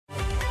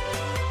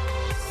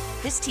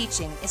This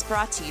teaching is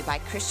brought to you by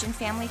Christian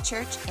Family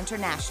Church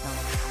International.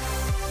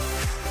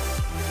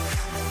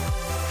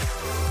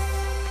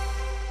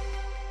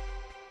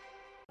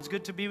 It's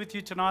good to be with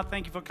you tonight.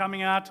 Thank you for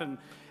coming out. And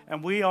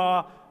we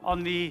are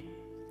on the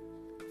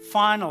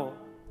final,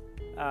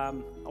 I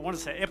want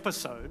to say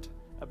episode.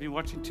 I've been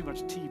watching too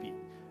much TV.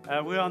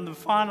 We're on the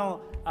final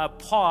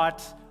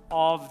part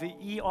of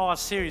the ER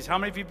series. How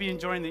many of you have been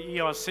enjoying the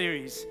ER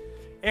series?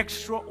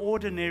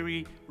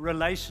 Extraordinary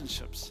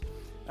relationships.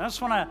 And I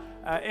just want to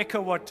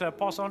echo what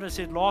Pastor Andre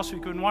said last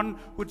week. When one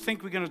would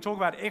think we're going to talk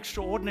about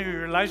extraordinary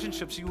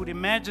relationships, you would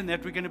imagine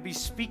that we're going to be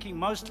speaking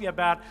mostly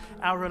about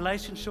our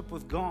relationship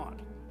with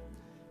God.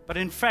 But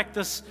in fact,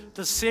 this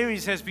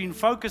series has been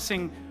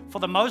focusing, for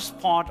the most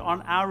part,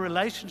 on our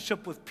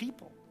relationship with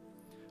people,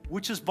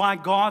 which is by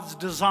God's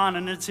design.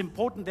 And it's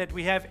important that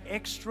we have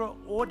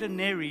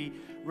extraordinary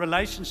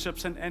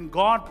relationships, and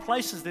God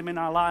places them in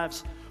our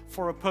lives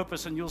for a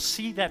purpose. And you'll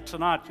see that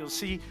tonight. You'll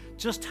see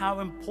just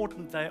how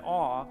important they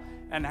are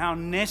and how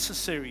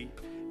necessary.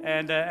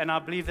 And I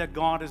believe that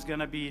God is going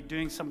to be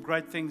doing some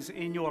great things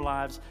in your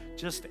lives.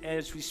 Just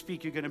as we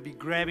speak, you're going to be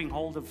grabbing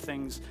hold of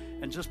things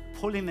and just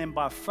pulling them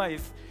by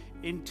faith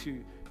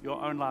into your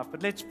own life.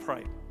 But let's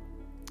pray.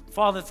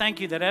 Father,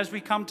 thank you that as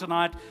we come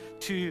tonight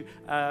to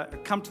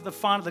come to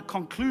the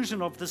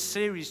conclusion of this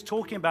series,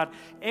 talking about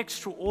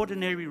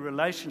extraordinary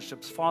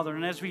relationships, Father,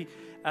 and as we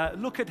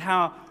look at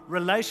how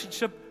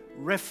relationship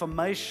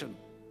reformation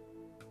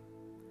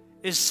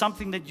is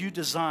something that you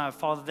desire,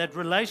 Father, that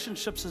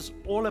relationships is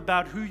all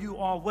about who you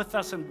are with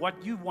us and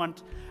what you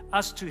want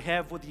us to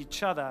have with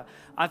each other.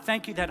 I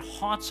thank you that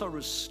hearts are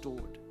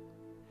restored,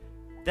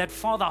 that,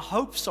 Father,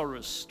 hopes are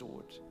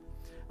restored.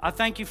 I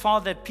thank you,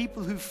 Father, that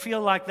people who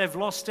feel like they've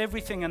lost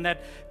everything and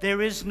that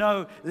there is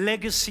no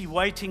legacy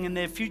waiting in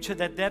their future,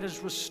 that is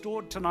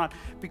restored tonight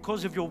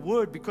because of your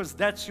word, because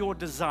that's your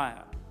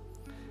desire.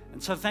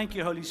 And so thank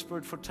you, Holy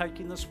Spirit, for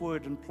taking this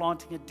word and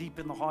planting it deep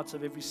in the hearts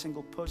of every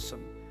single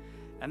person,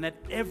 and that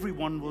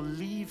everyone will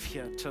leave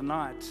here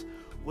tonight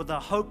with a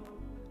hope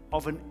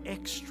of an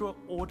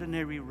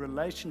extraordinary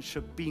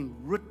relationship being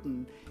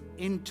written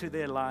into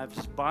their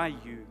lives by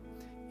you.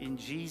 In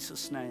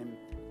Jesus' name,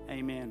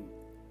 amen.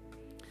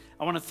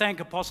 I want to thank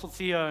Apostle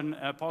Theo and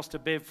Pastor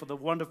Bev for the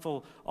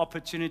wonderful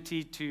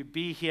opportunity to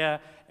be here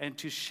and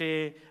to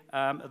share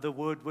the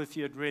word with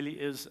you. It really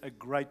is a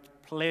great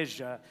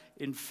pleasure,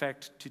 in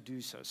fact, to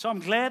do so. So I'm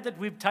glad that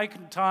we've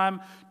taken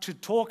time to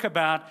talk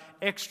about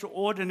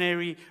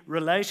extraordinary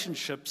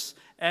relationships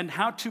and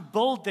how to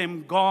build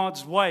them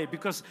God's way.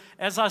 Because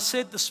as I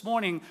said this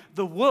morning,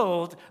 the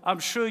world, I'm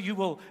sure you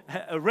will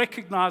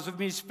recognize with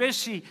me,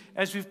 especially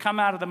as we've come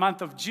out of the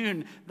month of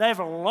June, they've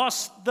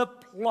lost the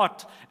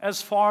plot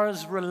as far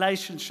as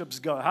relationships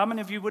go. How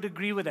many of you would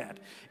agree with that?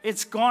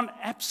 It's gone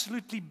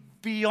absolutely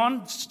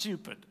beyond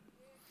stupid.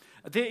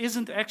 There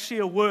isn't actually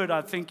a word,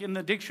 I think, in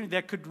the dictionary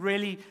that could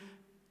really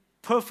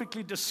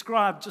perfectly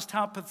describe just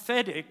how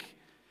pathetic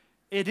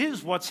it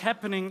is what's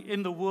happening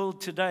in the world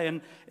today.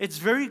 And it's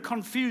very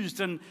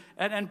confused. And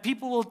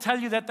people will tell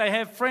you that they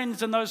have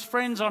friends, and those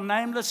friends are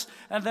nameless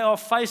and they are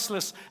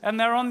faceless. And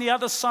they're on the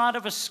other side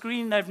of a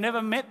screen. They've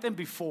never met them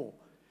before.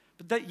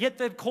 But yet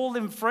they call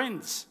them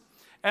friends.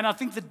 And I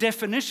think the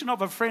definition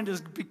of a friend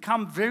has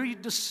become very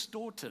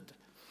distorted.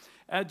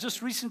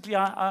 Just recently,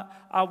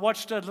 I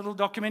watched a little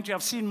documentary.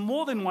 I've seen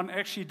more than one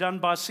actually done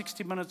by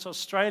 60 Minutes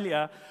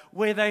Australia,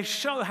 where they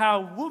show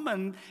how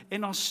women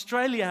in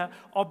Australia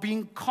are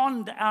being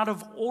conned out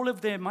of all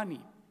of their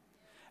money,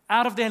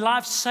 out of their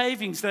life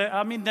savings.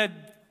 They're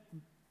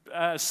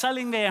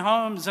selling their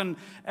homes and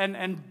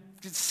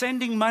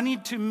sending money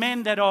to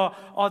men that are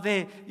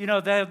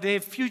they're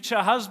their future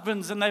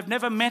husbands, and they've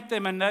never met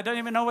them, and they don't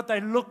even know what they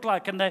look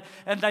like, and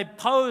they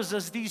pose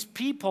as these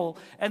people,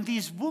 and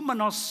these women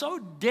are so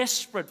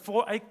desperate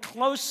for a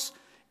close,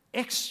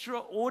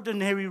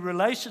 extraordinary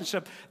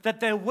relationship that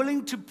they're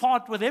willing to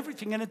part with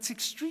everything, and it's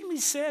extremely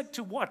sad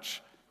to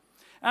watch.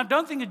 And I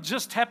don't think it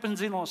just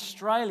happens in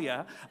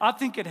Australia. I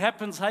think it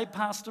happens, hey,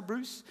 Pastor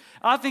Bruce?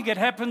 I think it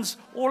happens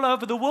all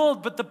over the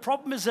world. But the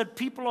problem is that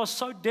people are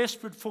so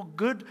desperate for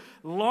good,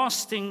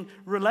 lasting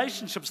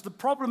relationships. The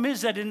problem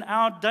is that in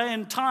our day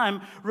and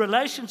time,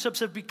 relationships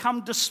have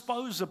become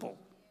disposable.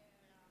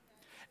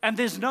 And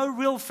there's no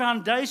real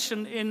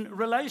foundation in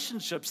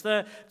relationships.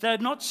 They're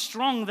not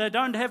strong. They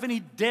don't have any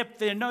depth.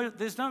 There's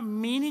no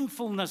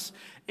meaningfulness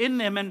in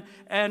them,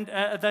 and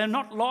they're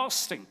not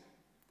lasting.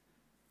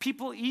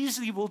 People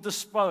easily will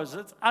dispose.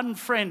 It's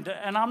unfriend.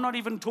 And I'm not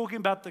even talking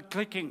about the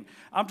clicking.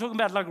 I'm talking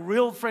about like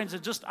real friends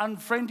that just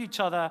unfriend each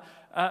other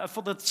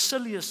for the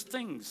silliest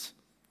things.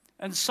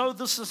 And so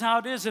this is how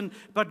it is.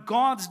 But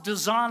God's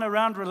design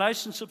around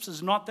relationships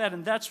is not that.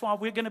 And that's why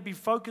we're going to be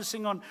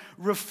focusing on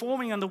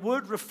reforming. And the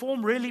word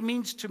reform really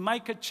means to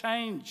make a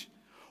change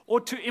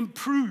or to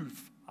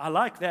improve. I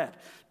like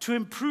that. To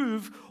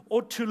improve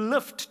or to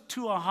lift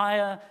to a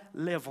higher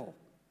level.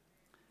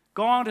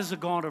 God is a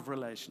God of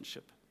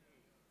relationship.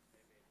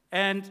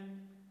 And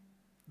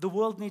the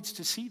world needs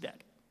to see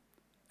that.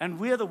 And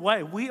we're the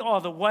way. We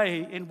are the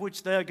way in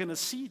which they're going to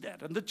see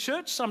that. And the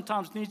church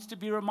sometimes needs to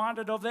be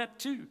reminded of that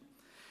too.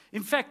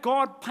 In fact,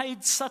 God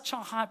paid such a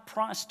high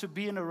price to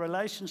be in a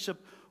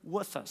relationship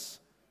with us.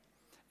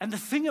 And the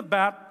thing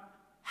about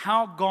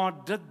how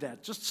God did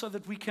that, just so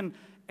that we can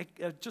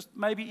just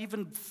maybe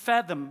even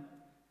fathom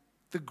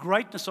the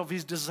greatness of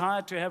his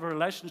desire to have a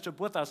relationship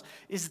with us,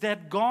 is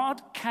that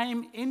God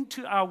came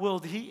into our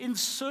world. He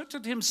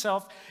inserted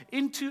himself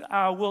into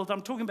our world.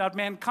 I'm talking about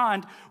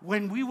mankind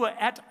when we were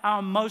at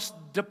our most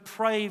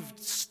depraved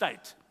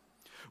state.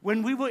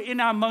 When we were in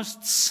our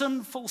most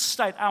sinful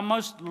state, our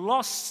most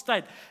lost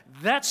state.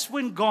 That's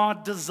when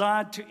God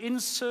desired to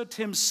insert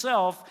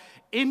himself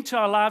into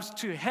our lives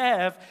to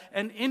have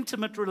an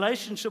intimate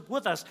relationship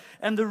with us.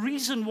 And the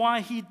reason why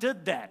he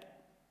did that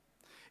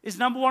is,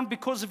 number one,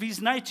 because of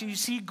his nature. You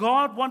see,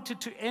 God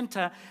wanted to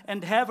enter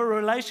and have a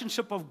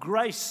relationship of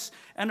grace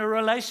and a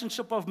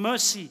relationship of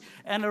mercy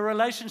and a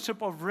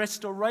relationship of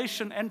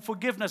restoration and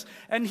forgiveness.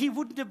 And he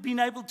wouldn't have been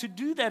able to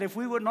do that if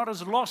we were not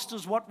as lost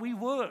as what we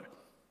were.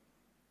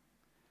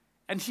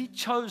 And he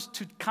chose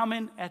to come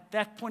in at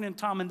that point in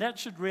time, and that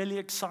should really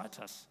excite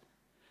us.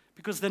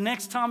 Because the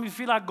next time you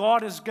feel like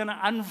God is going to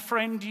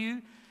unfriend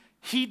you,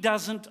 he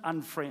doesn't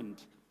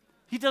unfriend.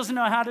 He doesn't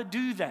know how to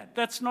do that.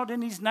 That's not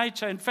in his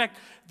nature. In fact,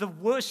 the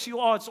worse you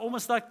are, it's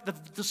almost like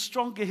the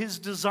stronger his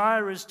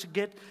desire is to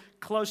get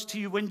close to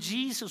you. When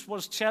Jesus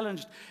was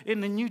challenged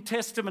in the New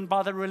Testament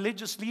by the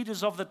religious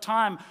leaders of the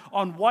time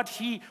on what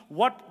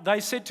they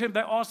said to him, they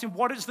asked him,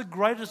 what is the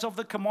greatest of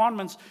the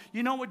commandments?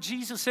 You know what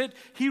Jesus said?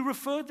 He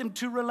referred them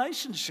to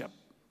relationship.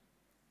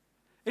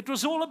 It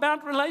was all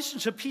about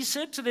relationship. He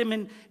said to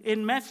them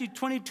in Matthew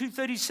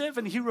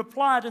 22:37, he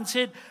replied and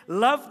said,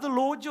 love the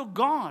Lord your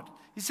God.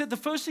 He said the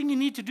first thing you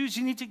need to do is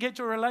you need to get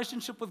your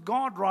relationship with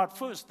God right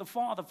first, the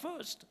Father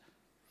first.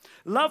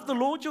 Love the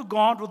Lord your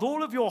God with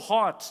all of your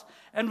heart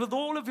and with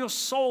all of your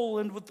soul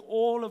and with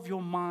all of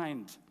your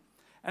mind.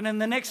 And in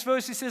the next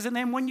verse he says, and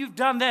then when you've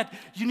done that,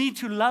 you need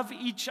to love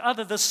each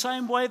other the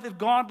same way that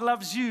God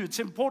loves you. It's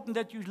important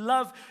that you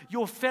love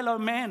your fellow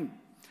man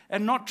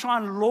and not try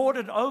and lord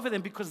it over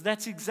them, because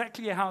that's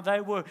exactly how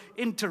they were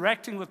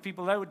interacting with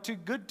people. They were too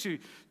good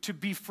to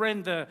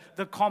befriend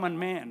the common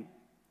man.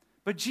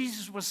 But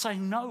Jesus was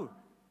saying, no,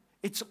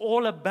 it's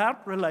all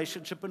about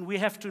relationship, and we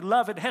have to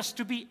love. It has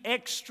to be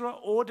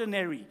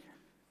extraordinary.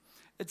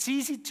 It's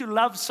easy to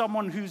love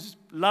someone who's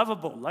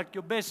lovable, like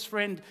your best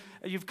friend.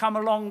 You've come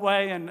a long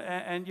way,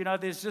 and you know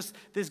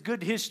there's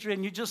good history,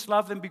 and you just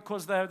love them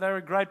because they're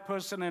a great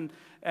person,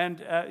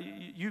 and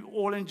you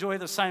all enjoy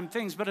the same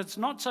things. But it's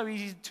not so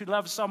easy to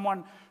love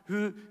someone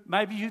who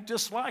maybe you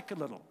dislike a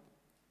little.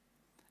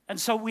 And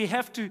so we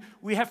have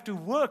to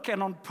work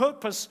and on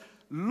purpose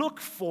look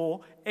for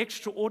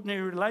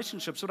extraordinary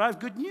relationships. But I have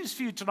good news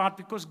for you tonight,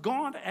 because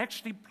God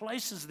actually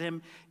places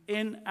them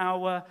in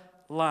our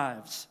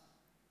lives.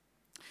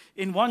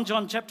 In 1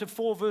 John chapter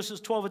 4, verses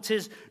 12, it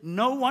says,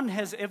 no one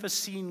has ever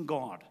seen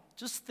God.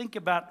 Just think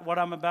about what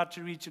I'm about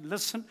to read you.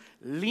 Listen,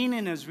 lean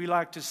in, as we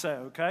like to say,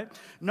 okay?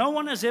 No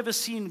one has ever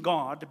seen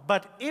God,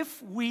 but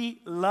if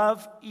we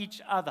love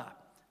each other,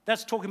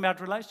 that's talking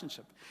about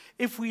relationship.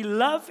 If we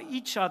love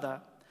each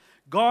other,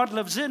 God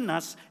lives in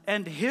us,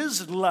 and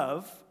his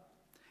love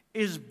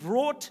is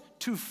brought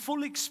to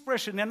full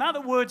expression. In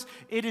other words,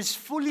 it is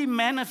fully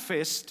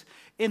manifest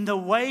in the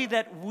way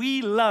that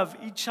we love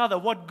each other.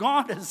 What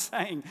God is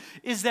saying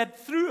is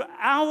that through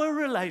our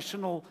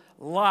relational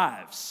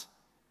lives,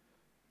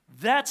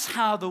 that's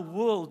how the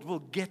world will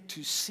get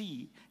to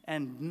see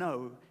and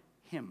know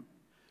him.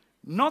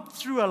 Not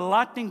through a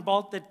lightning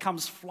bolt that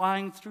comes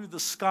flying through the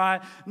sky,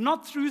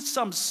 not through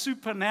some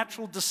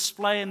supernatural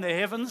display in the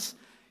heavens.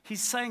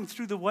 He's saying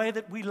through the way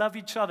that we love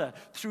each other,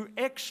 through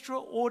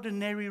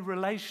extraordinary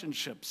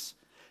relationships.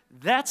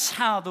 That's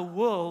how the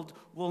world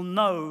will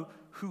know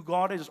who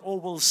God is, or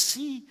will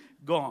see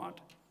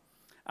God.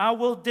 Our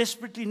world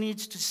desperately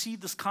needs to see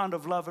this kind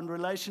of love and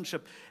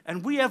relationship.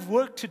 And we have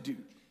work to do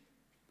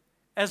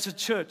as a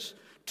church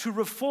to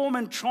reform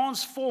and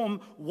transform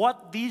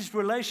what these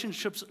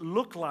relationships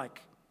look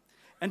like,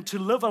 and to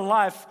live a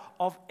life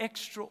of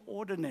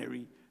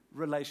extraordinary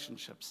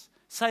relationships.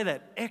 Say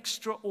that,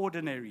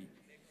 extraordinary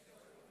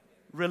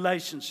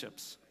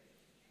relationships.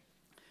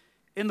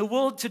 In the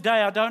world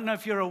today, I don't know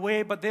if you're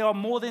aware, but there are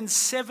more than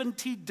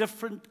 70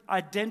 different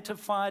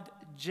identified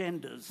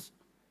genders.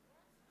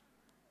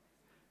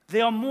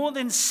 There are more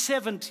than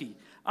 70.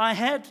 I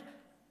had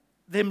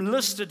them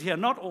listed here,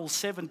 not all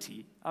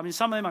 70. I mean,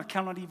 some of them I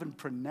cannot even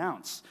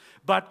pronounce.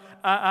 But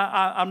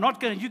I'm not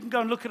going to, you can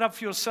go and look it up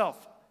for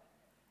yourself.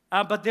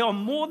 But there are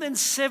more than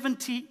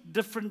 70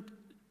 different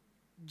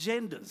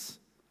genders.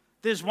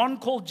 There's one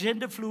called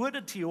gender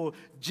fluidity, or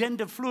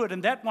gender fluid,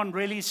 and that one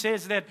really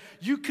says that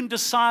you can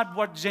decide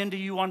what gender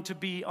you want to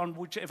be on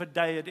whichever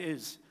day it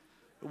is.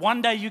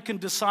 One day you can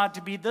decide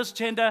to be this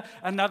gender,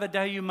 another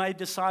day you may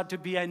decide to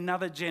be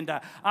another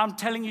gender. I'm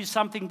telling you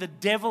something, the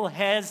devil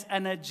has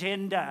an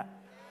agenda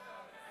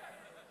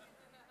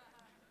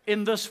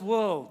in this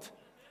world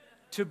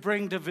to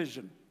bring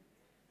division,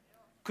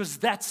 because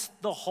that's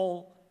the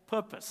whole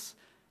purpose.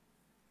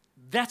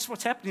 That's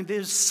what's happening.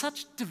 There's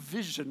such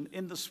division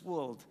in this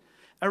world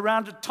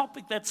around a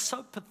topic that's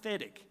so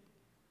pathetic.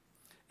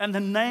 And the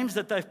names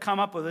that they've come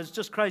up with is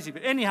just crazy.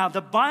 But anyhow,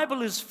 the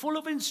Bible is full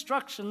of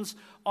instructions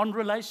on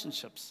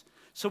relationships.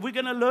 So we're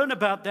going to learn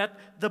about that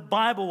the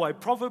Bible way.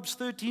 Proverbs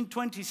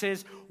 13:20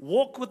 says,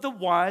 walk with the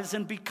wise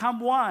and become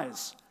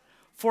wise.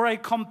 For a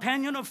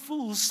companion of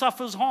fools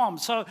suffers harm.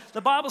 So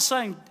the Bible's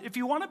saying, if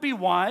you want to be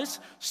wise,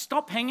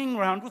 stop hanging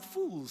around with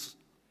fools.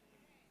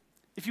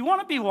 If you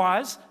want to be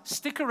wise,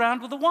 stick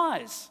around with the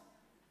wise.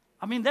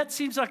 I mean, that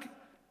seems like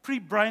pretty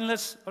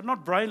brainless, or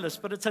not brainless,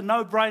 but it's a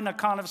no-brainer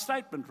kind of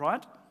statement,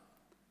 right?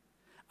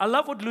 I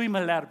love what Louis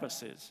Malherbe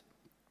says.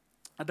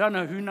 I don't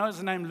know who knows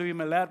the name Louis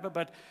Malherbe,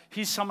 but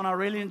he's someone I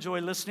really enjoy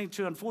listening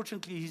to.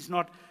 Unfortunately, he's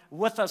not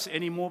with us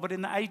anymore, but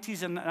in the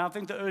 80s and I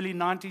think the early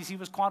 90s, he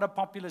was quite a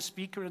popular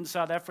speaker in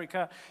South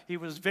Africa. He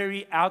was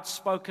very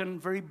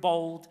outspoken, very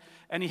bold,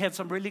 and he had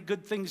some really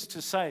good things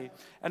to say.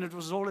 And it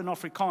was all in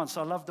Afrikaans.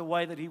 I love the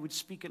way that he would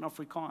speak in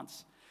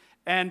Afrikaans.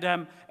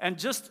 And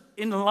just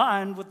in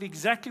line with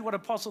exactly what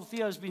Apostle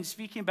Theo has been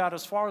speaking about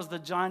as far as the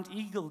giant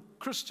eagle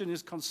Christian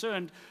is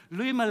concerned,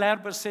 Louis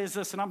Malherbe says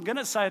this, and I'm going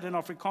to say it in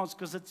Afrikaans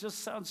because it just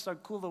sounds so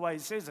cool the way he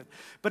says it.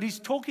 But he's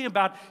talking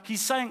about,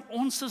 he's saying,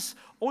 ons is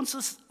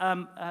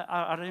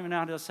I don't even know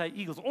how to say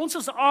eagles. Ons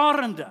is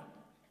arende.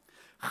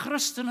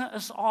 Christene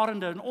is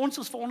arende. En ons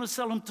is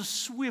veronderstel om te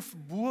sweef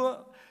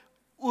bo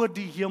oor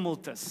die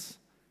hemeltes.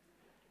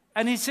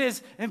 And he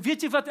says, en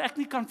weet jy wat ek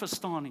nie kan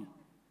verstaan nie?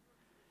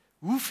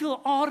 Hoeveel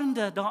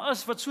arende daar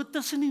is wat so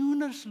tussen die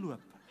hoenders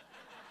loop.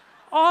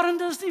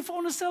 Arende is nie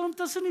veronderstel om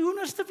tussen die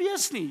hoenders te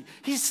wees nie.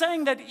 He's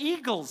saying that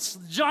eagles,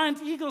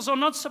 giant eagles, are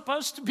not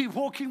supposed to be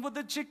walking with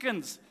the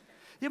chickens.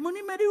 Jy moet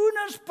nie met die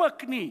hoenders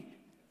pik nie.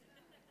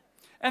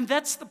 And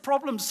that's the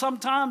problem.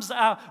 Sometimes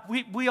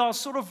we are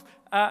sort of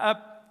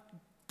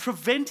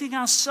preventing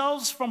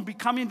ourselves from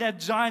becoming that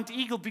giant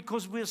eagle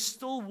because we're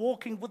still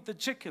walking with the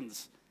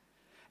chickens.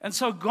 And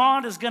so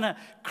God is going to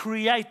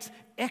create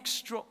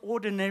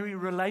extraordinary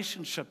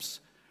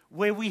relationships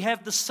where we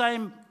have the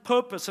same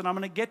purpose, and I'm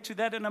going to get to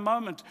that in a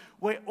moment,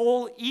 where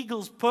all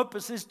eagles'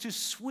 purpose is to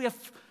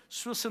sweef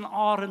soos 'n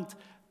arend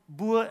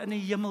bo in die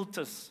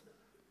hemeltes,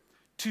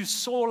 to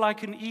soar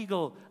like an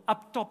eagle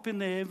up top in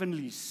the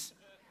heavenlies.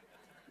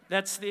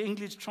 That's the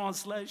English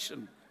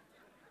translation.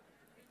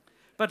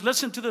 But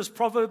listen to this,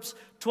 Proverbs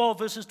 12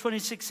 verses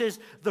 26 says,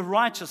 the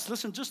righteous,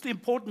 listen, just the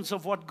importance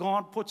of what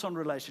God puts on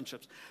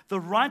relationships. The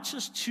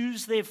righteous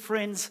choose their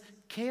friends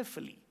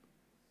carefully.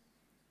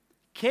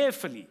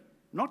 Carefully,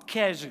 not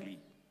casually.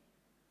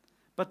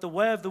 But the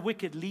way of the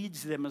wicked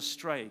leads them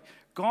astray.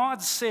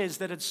 God says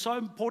that it's so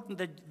important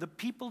that the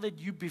people that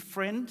you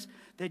befriend,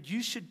 that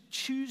you should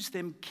choose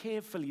them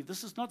carefully.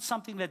 This is not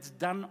something that's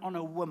done on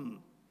a whim.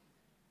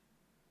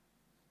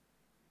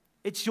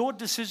 It's your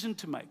decision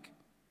to make.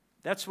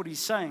 That's what he's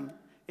saying.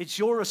 It's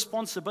your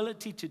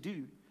responsibility to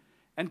do.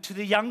 And to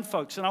the young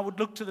folks, and I would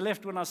look to the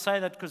left when I say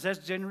that because that's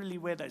generally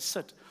where they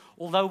sit,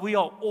 although we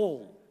are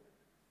all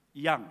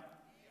young.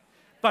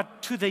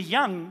 But to the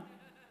young,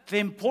 the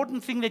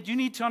important thing that you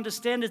need to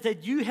understand is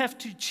that you have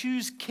to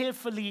choose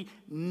carefully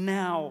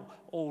now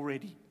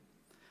already.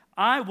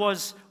 I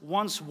was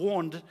once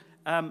warned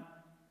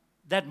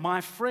that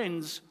my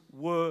friends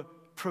were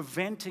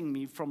preventing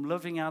me from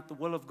living out the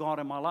will of God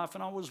in my life,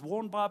 and I was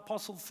warned by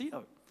Apostle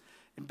Theo.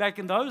 And back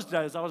in those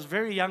days, I was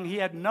very young. He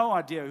had no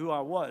idea who I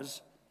was.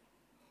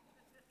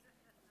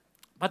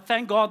 But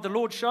thank God the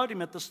Lord showed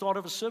him at the start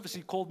of a service.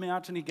 He called me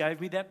out and he gave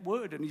me that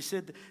word. And he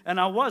said, and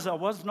I was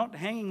not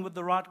hanging with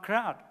the right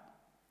crowd.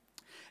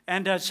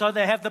 And so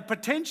they have the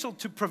potential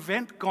to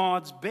prevent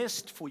God's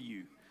best for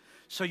you.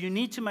 So you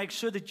need to make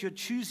sure that you're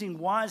choosing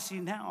wisely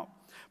now.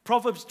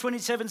 Proverbs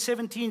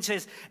 27:17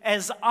 says,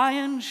 as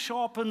iron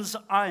sharpens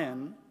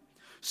iron,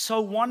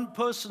 so one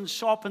person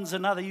sharpens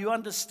another. You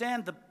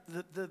understand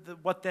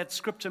what that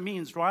scripture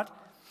means, right?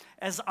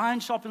 As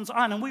iron sharpens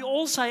iron. And we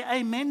all say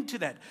amen to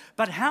that.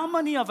 But how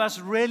many of us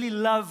really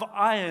love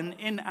iron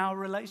in our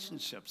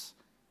relationships?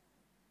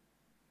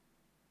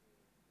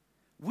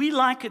 We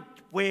like it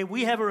where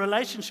we have a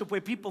relationship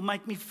where people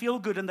make me feel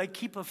good and they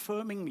keep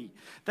affirming me.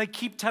 They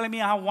keep telling me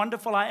how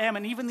wonderful I am.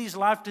 And even these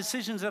life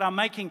decisions that I'm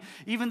making,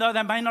 even though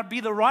they may not be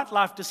the right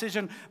life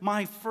decision,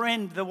 my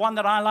friend, the one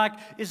that I like,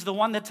 is the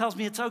one that tells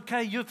me, it's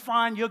okay, you're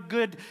fine, you're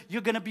good,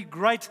 you're going to be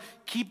great,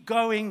 keep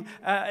going,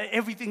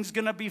 everything's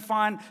going to be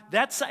fine.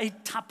 That's a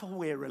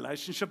Tupperware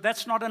relationship.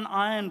 That's not an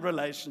iron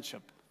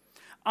relationship.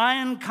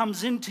 Iron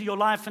comes into your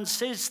life and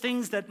says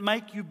things that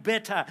make you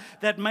better,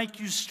 that make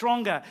you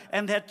stronger,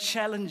 and that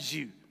challenge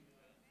you.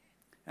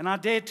 And I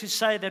dare to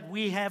say that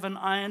we have an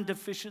iron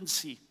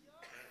deficiency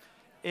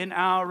in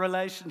our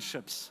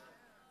relationships.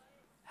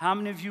 How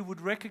many of you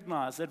would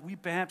recognize that we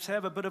perhaps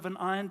have a bit of an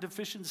iron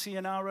deficiency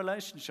in our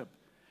relationship?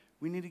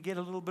 We need to get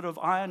a little bit of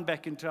iron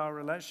back into our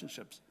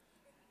relationships.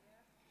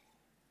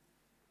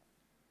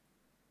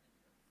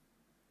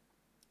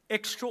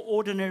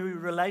 Extraordinary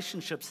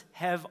relationships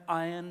have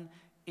iron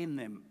in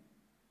them.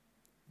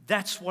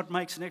 That's what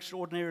makes an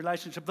extraordinary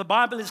relationship. The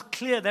Bible is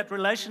clear that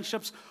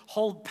relationships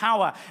hold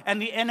power,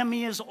 and the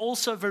enemy is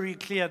also very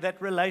clear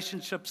that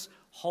relationships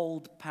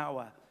hold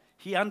power.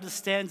 He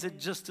understands it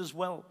just as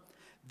well.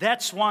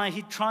 That's why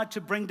he tried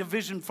to bring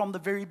division from the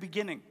very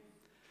beginning.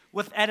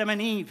 With Adam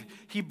and Eve,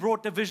 he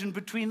brought division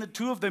between the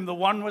two of them. The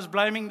one was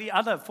blaming the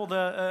other for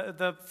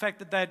the fact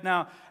that they had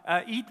now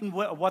eaten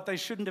what they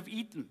shouldn't have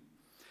eaten.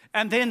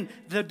 And then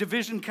the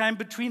division came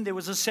between. There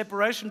was a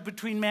separation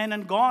between man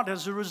and God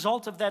as a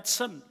result of that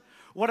sin.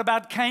 What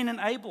about Cain and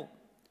Abel?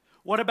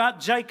 What about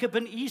Jacob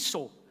and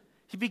Esau?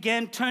 He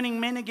began turning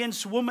men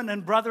against women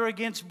and brother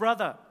against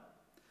brother.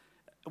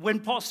 When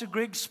Pastor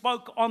Greg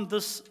spoke on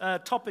this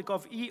topic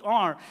of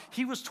ER,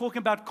 he was talking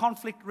about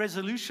conflict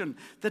resolution.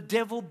 The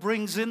devil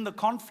brings in the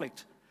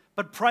conflict.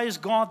 But praise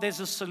God,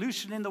 there's a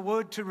solution in the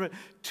Word to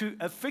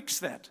fix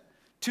that,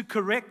 to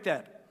correct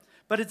that.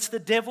 But it's the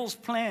devil's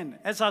plan.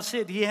 As I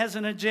said, he has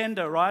an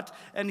agenda, right?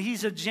 And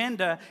his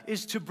agenda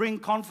is to bring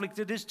conflict.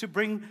 It is to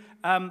bring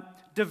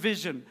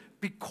division,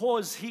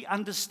 because he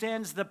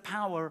understands the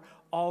power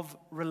of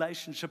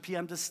relationship. He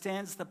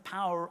understands the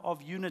power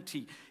of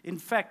unity. In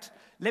fact,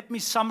 let me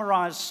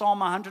summarize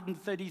Psalm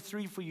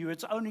 133 for you.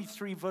 It's only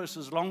 3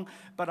 verses long,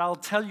 but I'll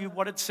tell you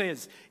what it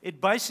says.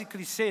 It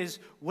basically says,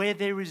 where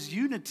there is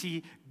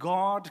unity,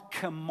 God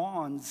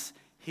commands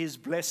his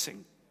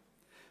blessing.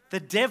 The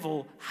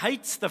devil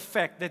hates the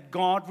fact that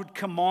God would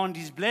command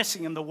his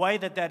blessing, and the way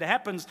that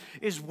happens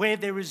is where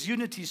there is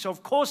unity. So,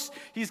 of course,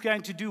 he's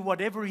going to do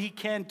whatever he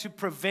can to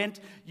prevent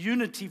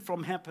unity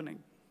from happening.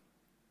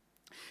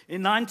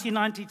 In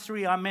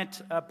 1993, I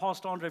met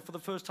Pastor Andre for the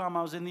first time.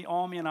 I was in the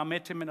army, and I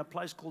met him in a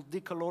place called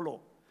Tchr.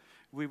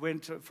 We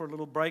went for a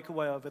little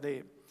breakaway over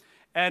there.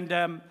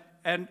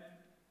 And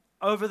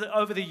over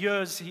the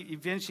years, he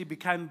eventually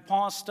became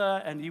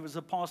pastor, and he was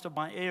a pastor of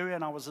my area,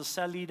 and I was a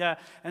cell leader.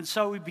 And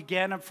so we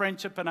began a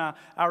friendship, and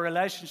our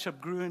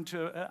relationship grew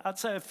into, I'd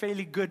say, a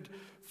fairly good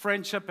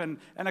friendship. And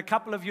a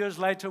couple of years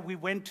later, we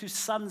went to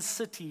Sun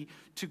City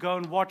to go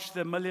and watch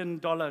the $1 million,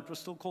 it was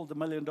still called the $1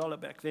 million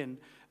back then,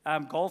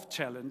 golf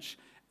challenge.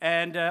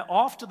 And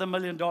after the $1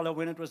 million,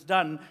 when it was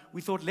done,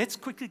 we thought, let's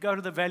quickly go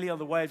to the Valley of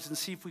the Waves and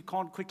see if we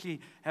can't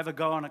quickly have a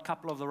go on a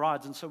couple of the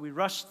rides. And so we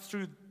rushed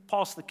through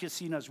past the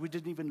casinos. We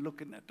didn't even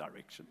look in that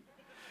direction.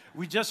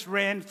 We just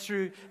ran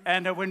through,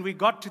 and when we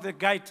got to the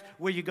gate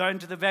where you go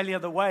into the Valley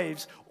of the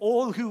Waves,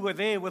 all who were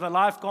there were the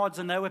lifeguards,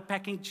 and they were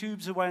packing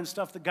tubes away and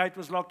stuff. The gate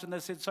was locked, and they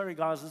said, sorry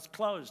guys, it's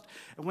closed.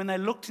 And when they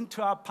looked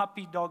into our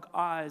puppy dog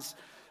eyes,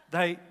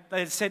 they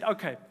said,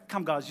 okay,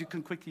 come guys, you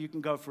can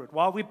go for it.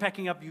 While we're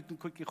packing up, you can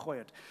quickly gooi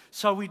it.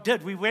 So we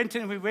did. We went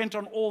in, we went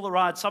on all the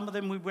rides. Some of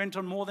them we went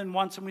on more than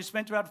once, and we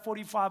spent about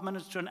 45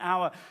 minutes to an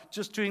hour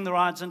just doing the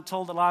rides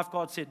until the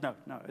lifeguard said, no,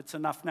 it's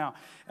enough now.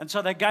 And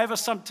so they gave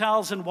us some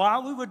towels, and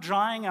while we were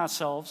drying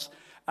ourselves,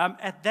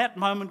 at that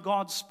moment,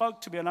 God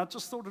spoke to me, and I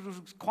just thought it was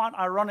quite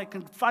ironic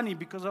and funny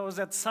because I was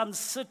at Sun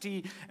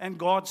City, and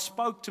God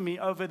spoke to me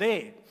over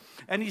there.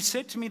 And he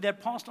said to me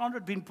that Pastor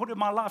Andre had been put in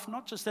my life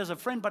not just as a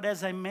friend, but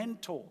as a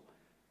mentor.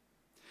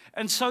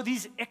 And so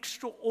these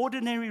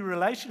extraordinary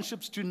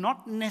relationships do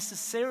not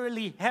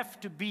necessarily have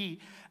to be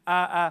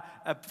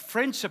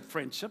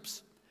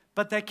friendships,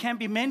 but they can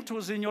be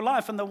mentors in your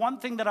life. And the one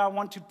thing that I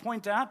want to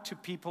point out to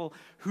people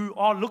who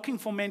are looking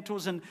for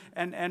mentors and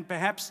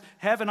perhaps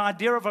have an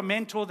idea of a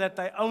mentor that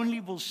they only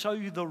will show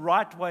you the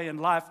right way in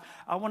life,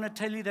 I want to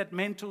tell you that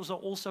mentors are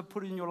also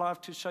put in your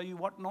life to show you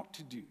what not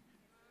to do.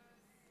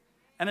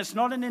 And it's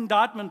not an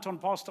indictment on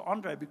Pastor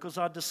Andre, because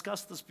I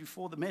discussed this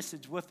before the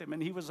message with him,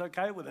 and he was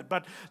okay with it.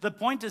 But the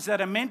point is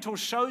that a mentor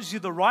shows you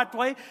the right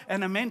way,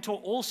 and a mentor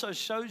also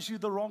shows you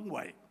the wrong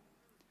way.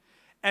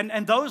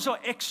 And those are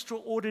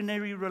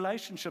extraordinary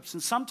relationships.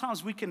 And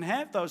sometimes we can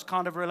have those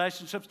kind of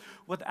relationships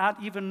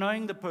without even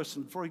knowing the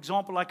person. For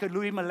example, like a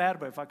Louis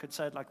Malherbe, if I could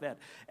say it like that,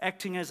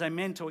 acting as a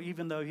mentor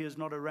even though he is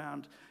not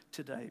around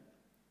today.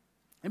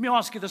 Let me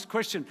ask you this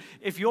question.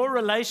 If your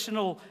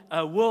relational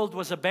world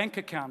was a bank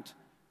account,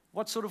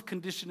 what sort of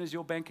condition is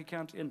your bank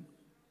account in?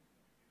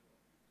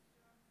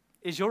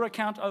 Is your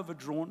account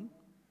overdrawn?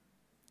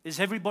 Is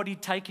everybody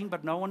taking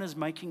but no one is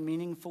making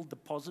meaningful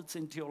deposits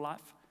into your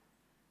life?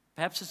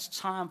 Perhaps it's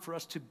time for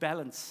us to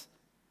balance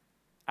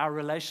our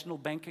relational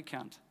bank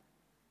account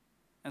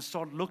and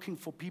start looking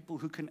for people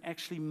who can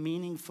actually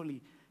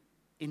meaningfully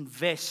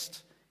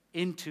invest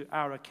into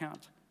our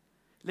account.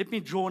 Let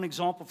me draw an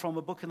example from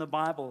a book in the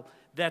Bible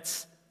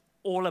that's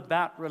all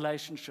about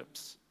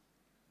relationships.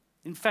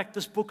 In fact,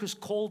 this book is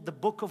called the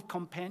Book of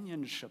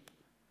Companionship.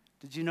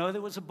 Did you know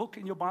there was a book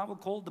in your Bible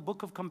called the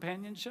Book of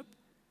Companionship?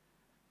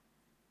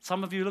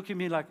 Some of you look at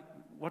me like,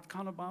 what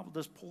kind of Bible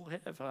does Paul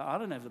have? I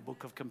don't have the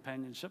Book of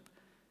Companionship.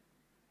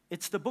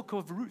 It's the book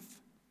of Ruth.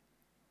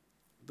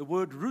 The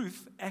word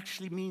Ruth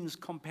actually means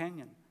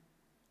companion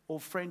or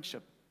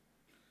friendship.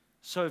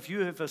 So if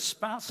you have a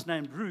spouse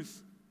named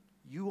Ruth,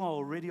 you are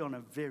already on a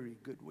very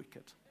good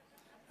wicket.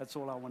 That's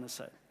all I want to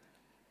say.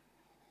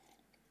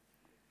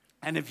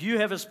 And if you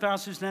have a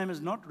spouse whose name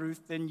is not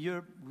Ruth, then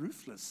you're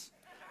ruthless.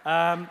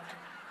 But,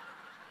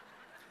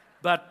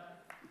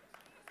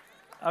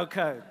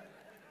 okay.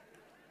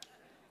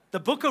 The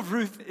book of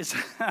Ruth is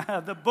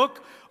the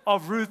book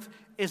of Ruth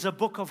is a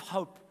book of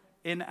hope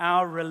in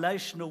our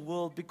relational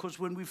world, because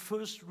when we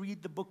first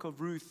read the book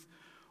of Ruth,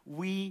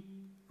 we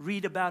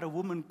read about a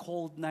woman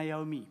called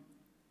Naomi.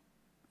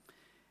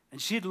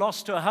 And she had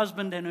lost her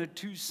husband and her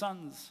 2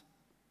 sons.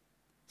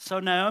 So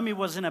Naomi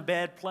was in a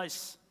bad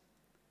place.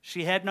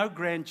 She had no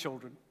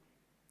grandchildren.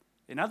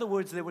 In other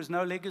words, there was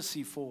no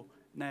legacy for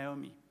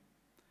Naomi.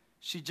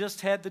 She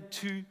just had the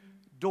 2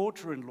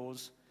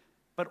 daughter-in-laws,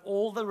 but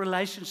all the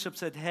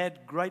relationships that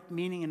had great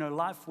meaning in her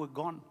life were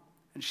gone.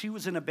 And she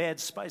was in a bad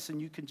space, and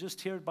you can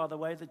just hear it by the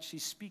way that she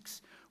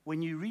speaks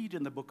when you read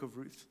in the book of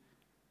Ruth.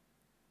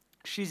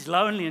 She's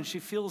lonely and she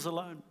feels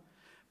alone.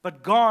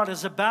 But God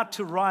is about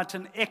to write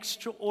an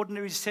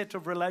extraordinary set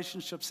of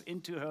relationships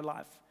into her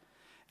life.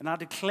 And I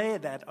declare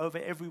that over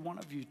every one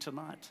of you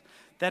tonight,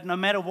 that no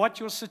matter what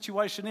your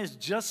situation is,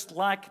 just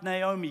like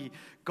Naomi,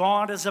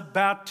 God is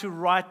about to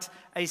write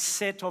a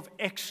set of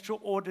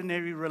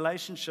extraordinary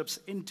relationships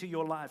into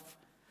your life.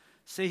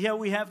 So here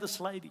we have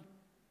this lady.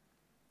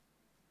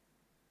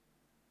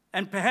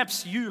 And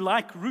perhaps you,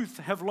 like Ruth,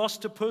 have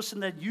lost a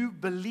person that you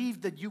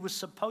believed that you were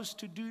supposed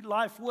to do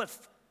life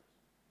with.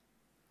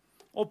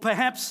 Or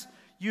perhaps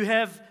you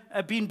have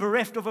been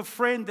bereft of a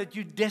friend that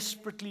you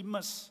desperately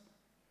miss.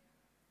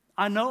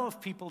 I know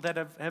of people that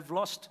have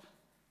lost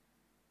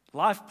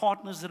life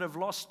partners, that have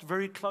lost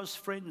very close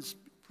friends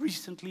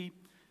recently,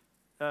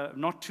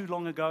 not too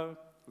long ago,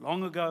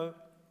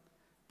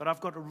 but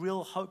I've got a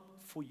real hope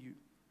for you.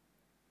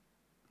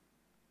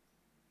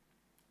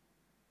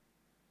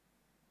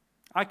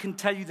 I can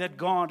tell you that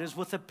God is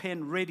with a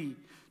pen ready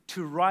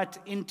to write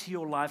into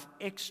your life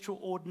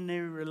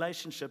extraordinary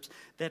relationships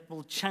that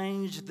will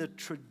change the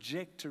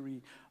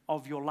trajectory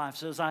of your life.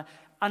 So as I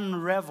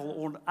unravel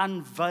or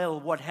unveil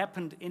what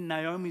happened in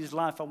Naomi's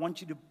life, I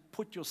want you to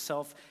put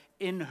yourself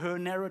in her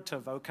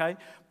narrative, okay?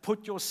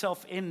 Put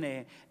yourself in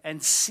there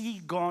and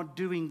see God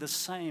doing the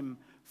same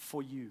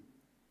for you.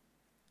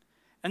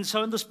 And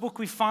so in this book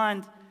we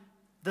find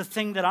the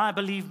thing that I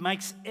believe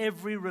makes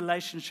every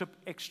relationship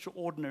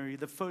extraordinary.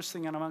 The first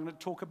thing, and I'm going to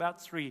talk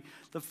about 3.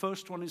 The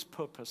first one is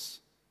purpose.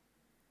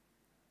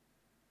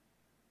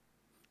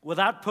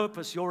 Without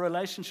purpose, your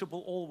relationship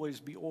will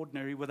always be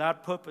ordinary.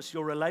 Without purpose,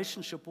 your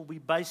relationship will be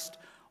based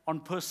on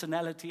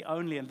personality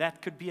only, and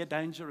that could be a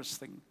dangerous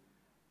thing.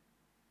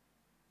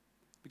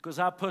 Because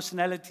our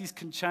personalities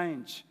can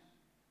change.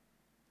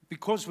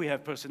 Because we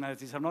have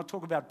personalities. I'm not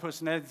talking about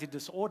personality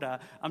disorder.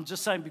 I'm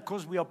just saying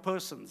because we are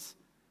persons.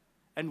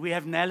 And we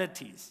have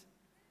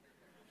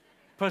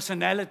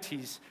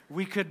personalities.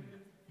 We could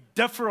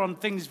differ on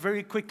things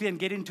very quickly and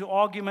get into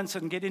arguments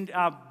and get into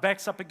our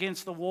backs up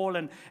against the wall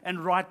and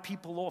write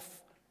people off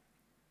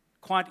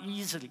quite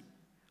easily.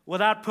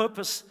 Without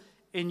purpose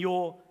in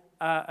your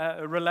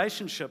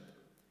relationship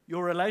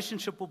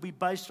will be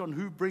based on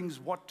who brings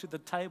what to the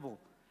table.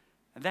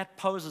 And that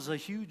poses a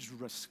huge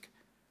risk.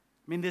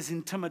 I mean, there's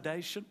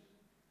intimidation.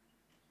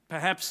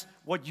 Perhaps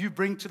what you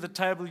bring to the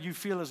table you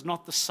feel is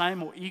not the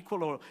same or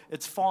equal, or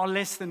it's far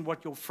less than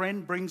what your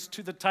friend brings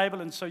to the table,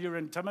 and so you're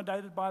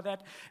intimidated by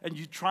that, and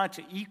you try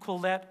to equal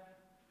that.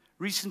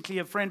 Recently,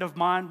 a friend of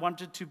mine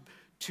wanted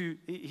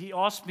he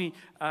asked me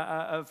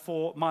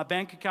for my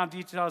bank account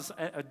details,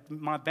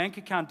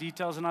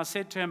 and I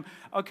said to him,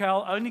 okay,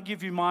 I'll only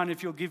give you mine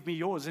if you'll give me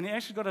yours. And he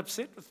actually got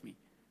upset with me.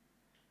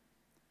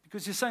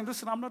 Because you're saying,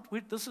 listen,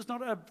 this is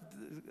not a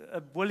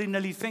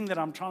willy-nilly thing that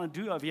I'm trying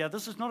to do over here.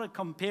 This is not a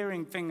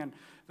comparing thing. And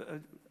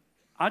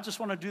I just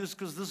want to do this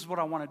because this is what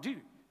I want to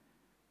do.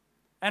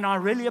 And I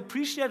really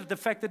appreciated the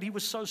fact that he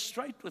was so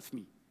straight with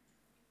me.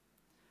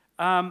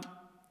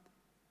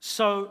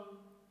 So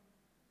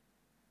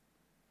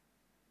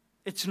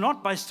it's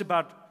not based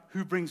about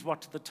who brings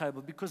what to the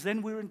table, because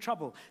then we're in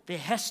trouble. There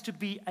has to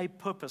be a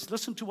purpose.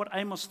 Listen to what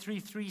Amos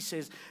 3:3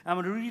 says. I'm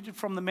going to read it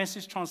from the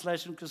Message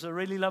translation because I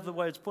really love the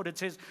way it's put. It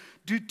says,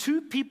 do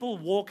 2 people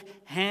walk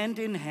hand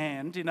in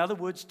hand, in other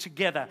words,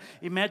 together?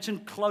 Imagine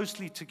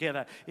closely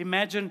together.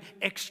 Imagine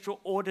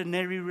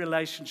extraordinary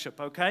relationship,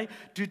 okay?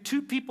 Do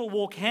 2 people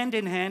walk hand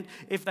in hand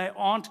if they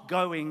aren't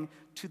going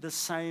to the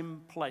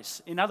same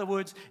place? In other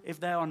words, if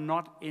they are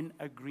not in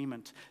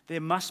agreement.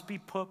 There must be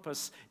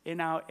purpose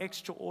in our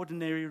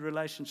extraordinary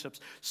relationships.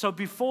 So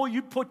before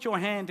you put your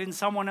hand in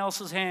someone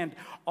else's hand,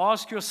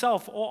 ask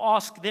yourself or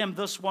ask them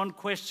this one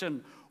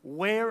question: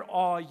 where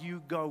are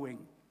you going?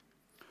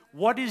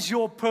 What is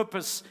your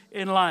purpose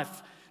in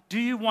life? Do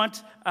you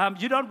want,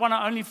 you don't want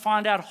to only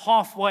find out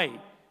halfway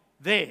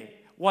there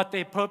what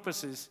their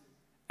purpose is,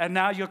 and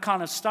now you're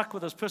kind of stuck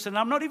with this person. And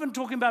I'm not even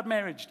talking about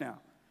marriage now.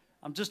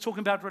 I'm just talking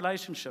about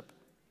relationship.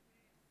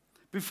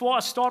 Before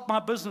I start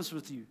my business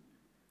with you,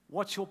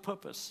 what's your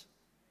purpose?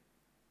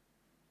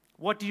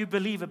 What do you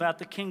believe about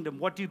the kingdom?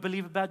 What do you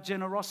believe about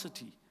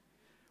generosity?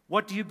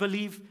 What do you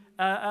believe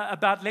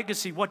about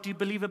legacy? What do you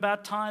believe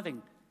about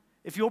tithing?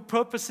 If your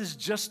purpose is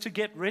just to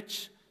get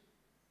rich,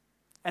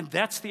 and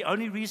that's the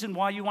only reason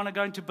why you want to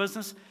go into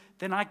business,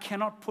 then I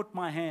cannot put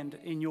my hand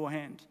in your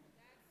hand.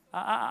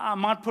 I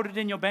might put it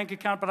in your bank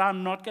account, but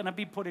I'm not going to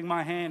be putting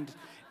my hand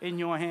in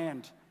your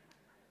hand.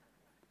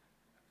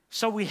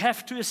 So we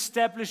have to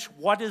establish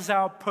what is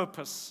our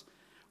purpose.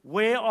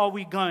 Where are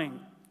we going?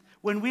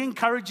 When we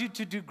encourage you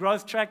to do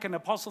growth track, and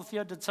Apostle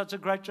Theo did such a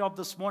great job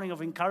this morning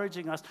of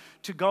encouraging us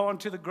to go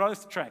onto the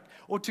growth track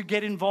or to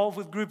get involved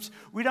with groups,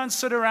 we don't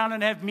sit around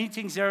and have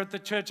meetings here at the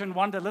church and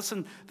wonder,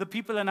 listen, the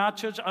people in our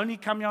church only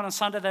come here on a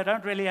Sunday, they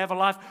don't really have a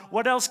life.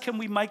 What else can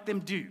we make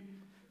them do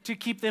to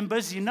keep them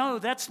busy? No,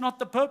 that's not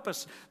the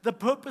purpose. The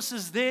purpose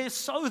is there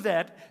so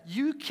that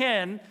you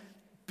can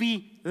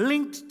be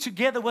linked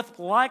together with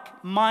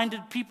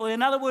like-minded people.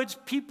 In other words,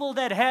 people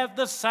that have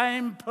the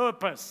same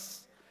purpose.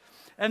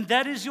 And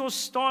that is your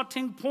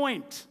starting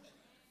point.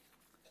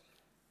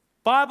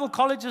 Bible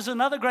college is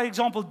another great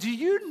example. Do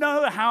you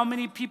know how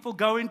many people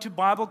go into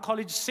Bible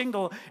college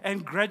single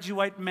and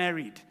graduate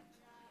married?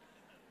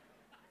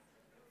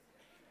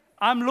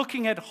 I'm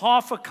looking at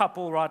half a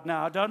couple right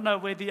now. I don't know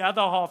where the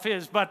other half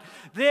is, but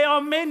there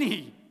are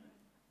many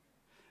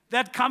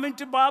that come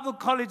into Bible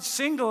college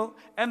single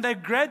and they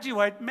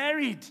graduate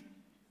married.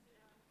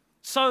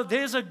 So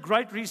there's a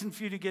great reason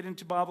for you to get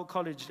into Bible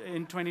college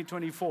in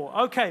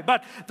 2024. Okay,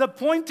 but the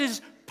point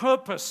is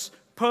purpose.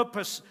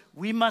 Purpose.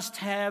 We must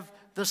have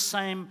the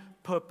same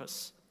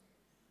purpose.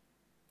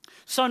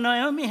 So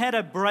Naomi had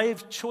a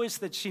brave choice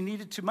that she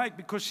needed to make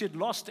because she had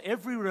lost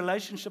every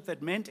relationship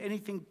that meant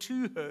anything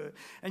to her,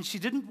 and she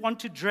didn't want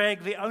to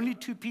drag the only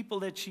two people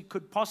that she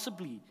could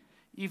possibly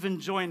even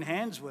join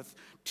hands with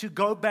to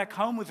go back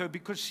home with her,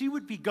 because she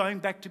would be going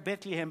back to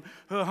Bethlehem,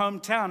 her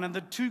hometown, and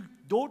the two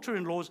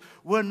daughter-in-laws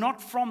were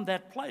not from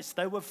that place.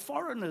 They were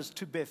foreigners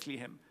to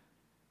Bethlehem.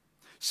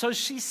 So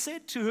she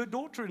said to her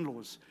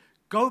daughter-in-laws,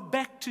 go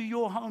back to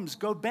your homes,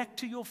 go back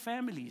to your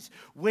families,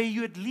 where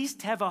you at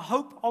least have a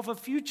hope of a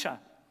future.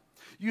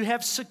 You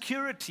have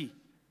security.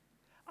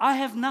 I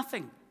have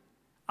nothing.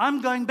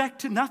 I'm going back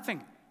to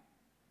nothing.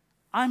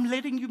 I'm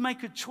letting you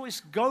make a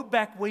choice. Go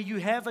back where you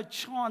have a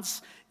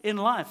chance in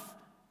life.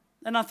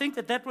 And I think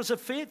that that was a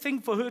fair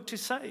thing for her to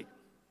say.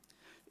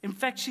 In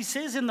fact, she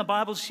says in the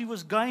Bible she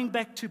was going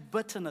back to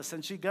bitterness,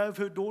 and she gave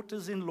her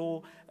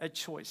daughters-in-law a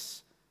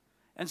choice.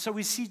 And so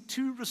we see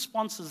two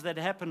responses that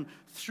happen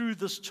through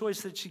this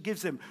choice that she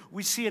gives them.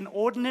 We see an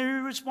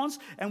ordinary response,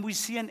 and we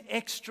see an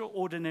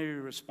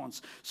extraordinary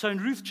response. So in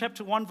Ruth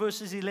chapter 1,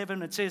 verses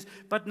 11, it says,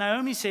 but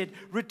Naomi said,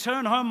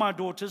 return home, my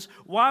daughters.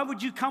 Why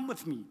would you come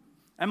with me?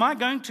 Am I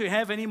going to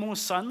have any more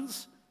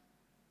sons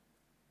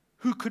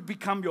who could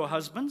become your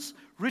husbands?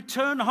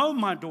 Return home,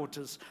 my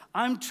daughters.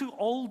 I'm too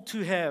old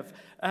to have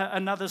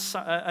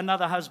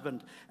another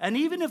husband. And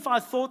even if I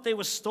thought there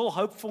was still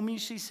hope for me,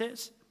 she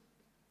says,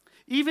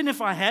 even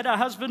if I had a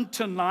husband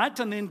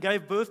tonight and then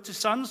gave birth to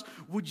sons,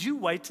 would you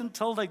wait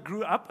until they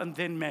grew up and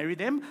then marry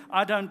them?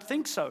 I don't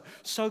think so.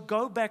 So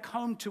go back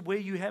home to where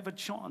you have a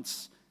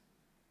chance.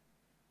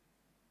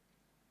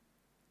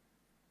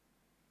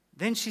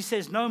 Then she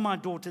says, no, my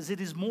daughters,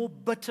 it is more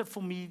bitter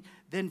for me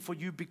than for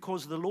you,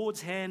 because the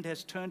Lord's hand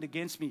has turned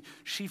against me.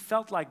 She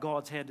felt like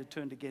God's hand had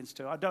turned against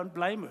her. I don't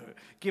blame her,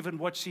 given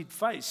what she'd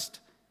faced.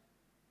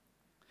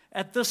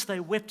 At this, they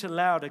wept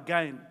aloud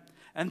again.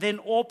 And then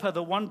Orpah,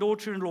 the one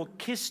daughter-in-law,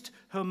 kissed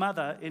her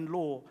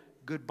mother-in-law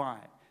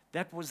goodbye.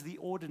 That was the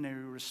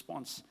ordinary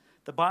response.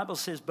 The Bible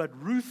says, but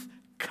Ruth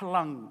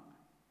clung.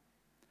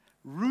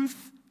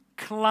 Ruth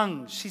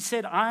clung. She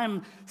said, I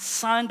am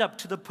signed up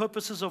to the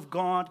purposes of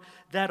God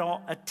that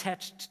are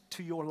attached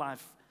to your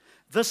life.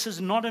 This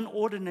is not an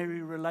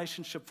ordinary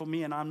relationship for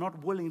me, and I'm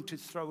not willing to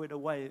throw it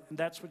away. And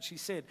that's what she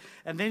said.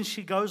 And then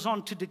she goes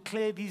on to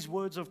declare these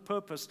words of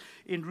purpose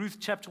in Ruth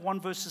chapter 1,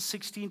 verses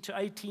 16 to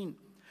 18.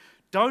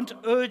 Don't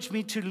urge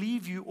me to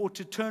leave you or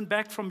to turn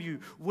back from you.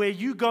 Where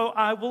you go,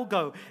 I will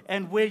go.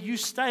 And where you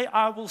stay,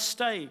 I will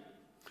stay.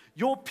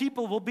 Your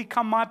people will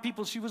become my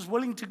people. She was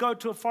willing to go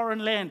to a foreign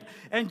land.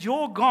 And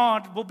your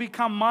God will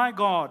become my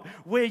God.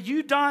 Where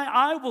you die,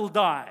 I will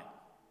die.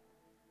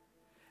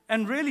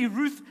 And really,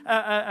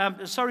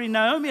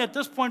 Naomi at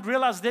this point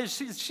realized that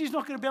she's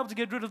not going to be able to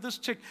get rid of this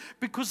chick,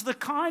 because the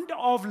kind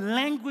of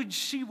language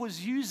she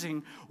was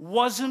using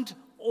wasn't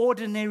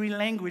ordinary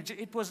language.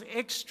 It was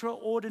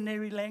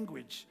extraordinary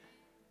language.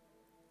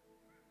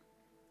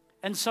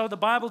 And so the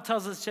Bible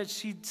tells us that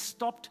she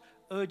stopped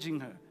urging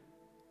her.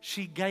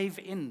 She gave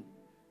in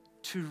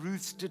to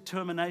Ruth's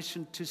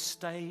determination to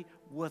stay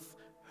with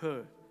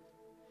her.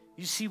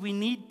 You see, we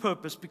need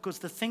purpose, because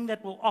the thing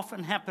that will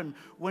often happen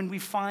when we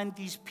find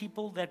these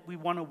people that we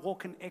want to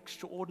walk an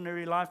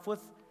extraordinary life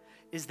with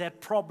is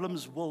that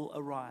problems will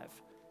arrive.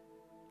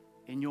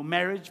 In your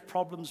marriage,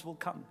 problems will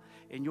come.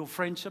 In your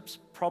friendships,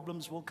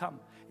 problems will come.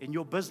 In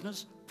your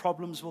business,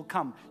 problems will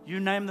come. You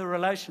name the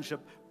relationship,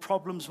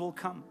 problems will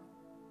come.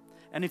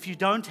 And if you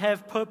don't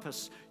have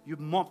purpose, you're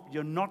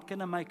not going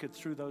to make it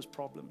through those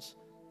problems.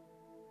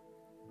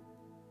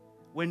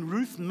 When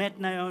Ruth met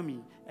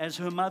Naomi as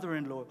her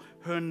mother-in-law,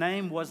 her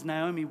name was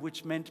Naomi,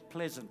 which meant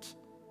pleasant.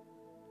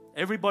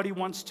 Everybody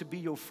wants to be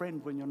your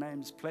friend when your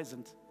name is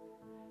pleasant.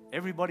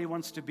 Everybody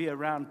wants to be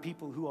around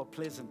people who are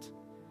pleasant.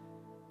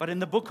 But in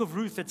the book of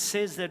Ruth, it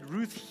says that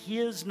Ruth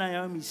hears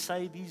Naomi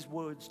say these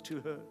words to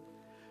her.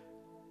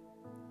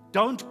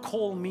 Don't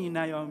call me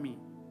Naomi.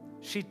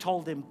 she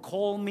told them,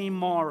 "Call me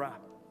Mara,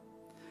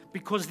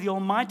 because the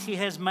Almighty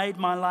has made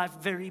my life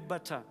very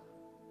bitter."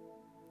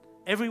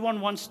 Everyone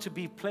wants to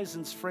be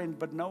pleasant's friend,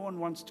 but no one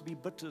wants to be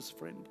bitter's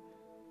friend.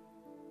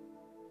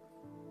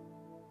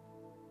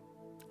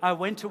 I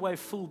went away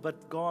full,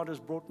 but God has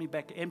brought me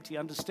back empty.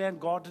 Understand,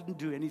 God didn't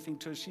do anything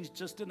to her. She's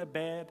just in a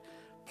bad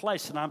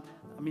place. And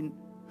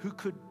who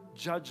could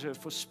judge her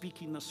for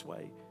speaking this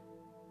way?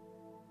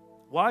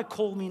 "Why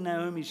call me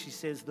Naomi?" she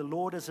says. "The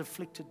Lord has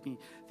afflicted me.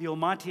 The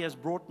Almighty has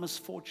brought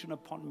misfortune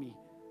upon me."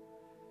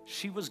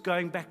 She was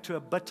going back to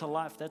a bitter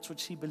life. That's what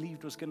she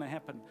believed was going to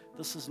happen.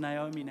 This is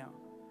Naomi now.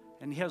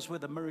 And here's where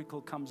the miracle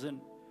comes in.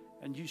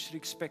 And you should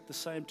expect the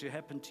same to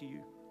happen to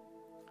you.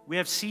 We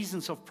have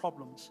seasons of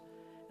problems,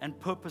 and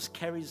purpose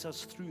carries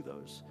us through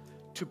those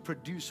to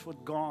produce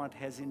what God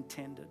has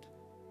intended.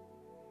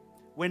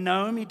 What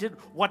Naomi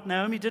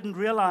didn't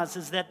realize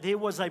is that there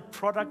was a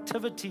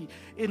productivity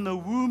in the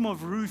womb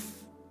of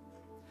Ruth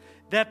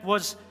that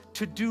was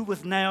to do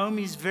with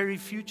Naomi's very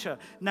future.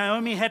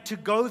 Naomi had to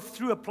go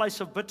through a place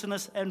of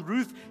bitterness, and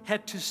Ruth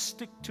had to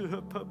stick to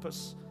her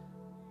purpose.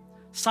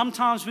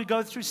 Sometimes we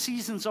go through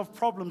seasons of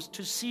problems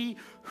to see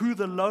who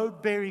the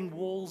load-bearing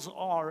walls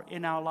are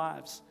in our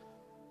lives.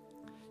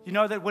 You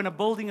know that when a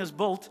building is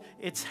built,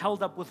 it's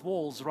held up with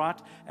walls,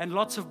 right? And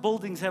lots of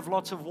buildings have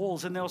lots of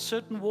walls. And there are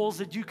certain walls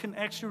that you can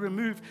actually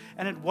remove,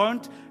 and it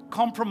won't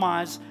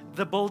compromise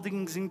the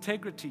building's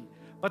integrity.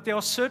 But there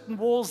are certain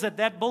walls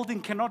that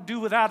building cannot do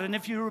without. And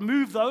if you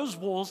remove those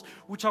walls,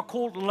 which are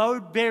called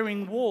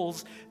load-bearing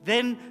walls,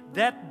 then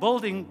that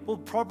building will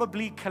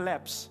probably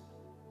collapse.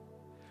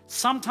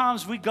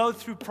 Sometimes we go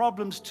through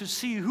problems to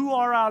see who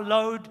are our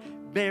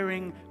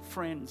load-bearing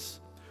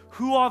friends.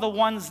 Who are the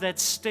ones that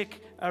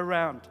stick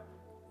around?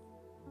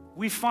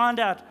 We find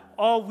out,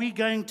 are we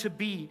going to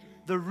be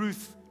the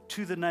Ruth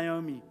to the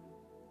Naomi?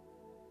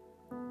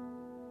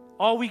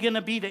 Are we going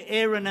to be the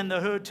Aaron and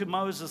the Hur to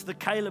Moses, the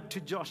Caleb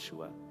to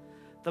Joshua,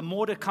 the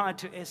Mordecai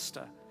to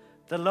Esther,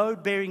 the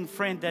load-bearing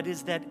friend that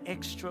is that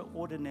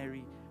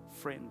extraordinary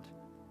friend?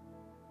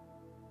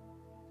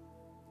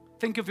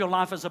 Think of your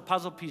life as a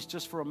puzzle piece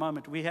just for a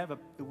moment. We have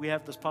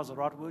this puzzle,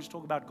 right? We always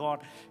talk about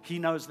God. He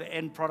knows the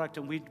end product,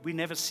 and we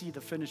never see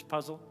the finished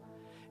puzzle.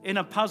 In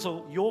a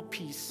puzzle, your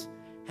piece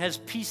has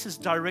pieces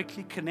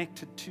directly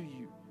connected to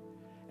you.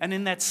 And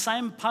in that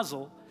same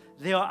puzzle,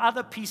 there are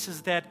other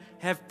pieces that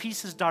have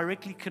pieces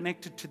directly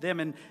connected to them.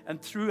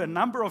 And through a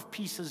number of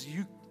pieces,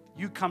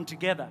 you come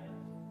together.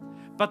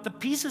 But the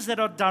pieces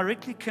that are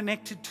directly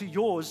connected to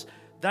yours,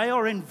 they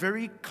are in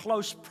very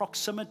close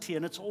proximity,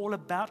 and it's all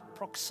about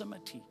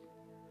proximity.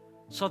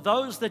 So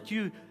those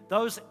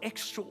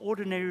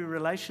extraordinary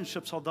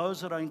relationships are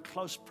those that are in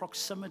close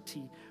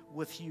proximity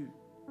with you.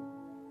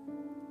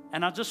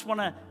 And I just want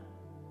to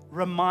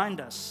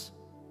remind us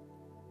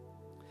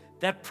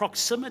that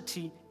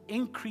proximity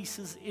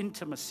increases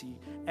intimacy,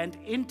 and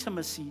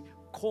intimacy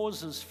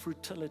causes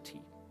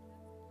fruitility.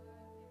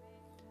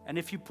 And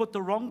if you put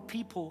the wrong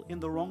people in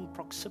the wrong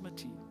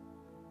proximity,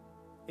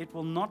 it's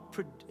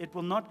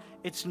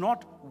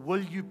not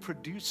will you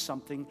produce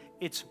something,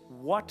 it's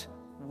what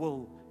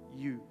will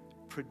you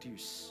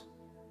produce.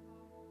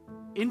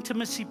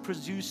 Intimacy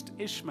produced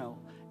Ishmael,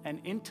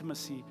 and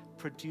intimacy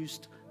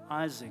produced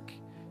Isaac.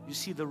 You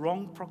see, the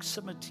wrong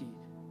proximity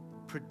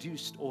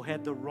produced or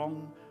had the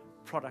wrong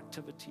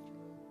productivity.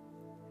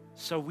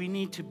 So we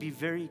need to be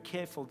very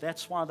careful.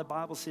 That's why the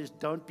Bible says,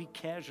 don't be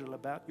casual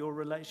about your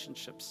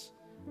relationships.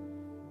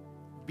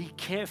 Be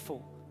careful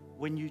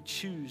when you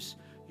choose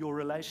your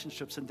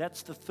relationships. And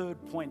that's the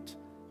third point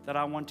that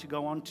I want to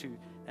go on to,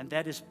 and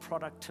that is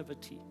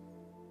productivity.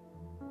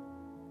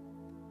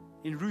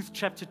 In Ruth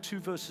chapter 2,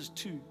 verses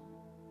 2,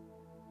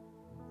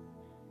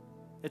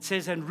 it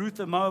says, "And Ruth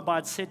the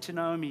Moabite said to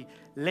Naomi,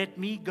 'Let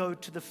me go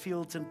to the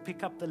fields and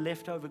pick up the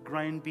leftover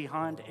grain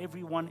behind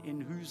everyone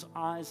in whose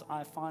eyes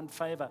I find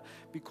favor.'"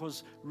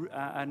 Because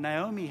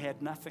Naomi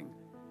had nothing.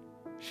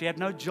 She had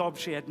no job.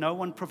 She had no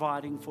one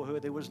providing for her.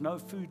 There was no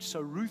food.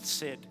 So Ruth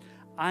said,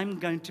 "I'm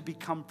going to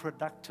become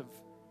productive."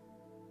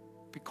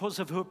 Because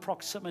of her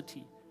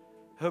proximity,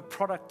 her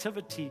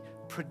productivity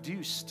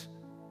produced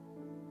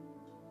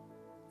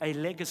a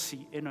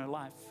legacy in her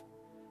life.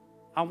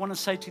 I want to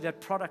say to you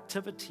that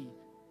productivity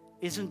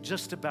isn't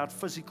just about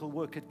physical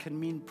work. It can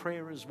mean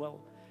prayer as well.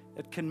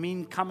 It can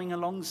mean coming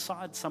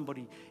alongside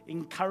somebody,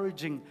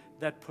 encouraging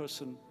that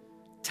person,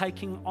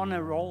 taking on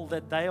a role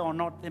that they are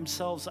not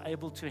themselves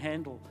able to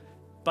handle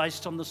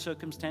based on the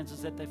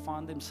circumstances that they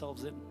find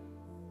themselves in.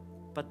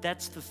 But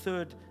that's the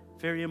third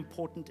very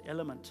important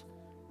element.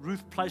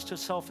 Ruth placed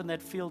herself in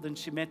that field, and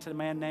she met a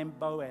man named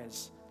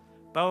Boaz.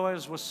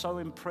 Boaz was so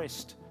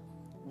impressed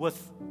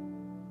with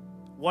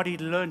what he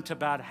learned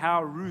about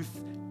how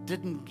Ruth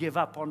didn't give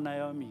up on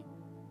Naomi,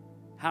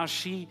 how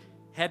she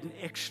had an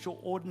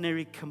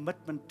extraordinary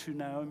commitment to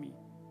Naomi,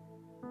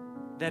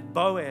 that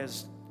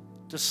Boaz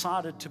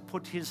decided to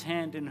put his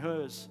hand in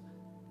hers,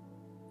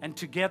 and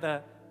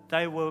together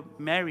they were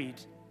married,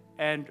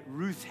 and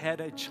Ruth had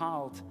a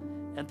child,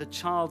 and the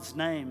child's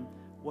name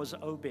was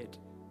Obed.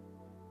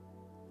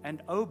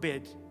 And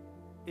Obed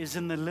is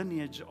in the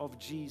lineage of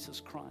Jesus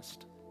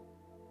Christ.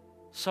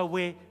 So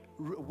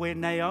where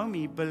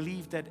Naomi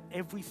believed that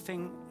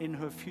everything in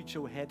her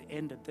future had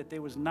ended, that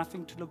there was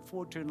nothing to look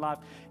forward to in life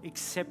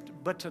except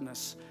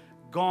bitterness,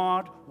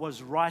 God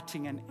was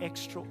writing an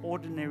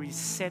extraordinary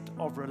set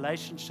of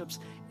relationships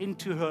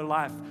into her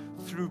life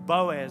through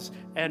Boaz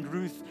and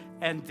Ruth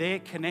and their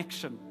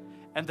connection.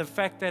 And the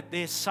fact that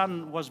their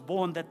son was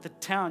born, that the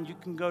town, you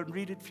can go and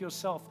read it for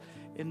yourself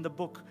in the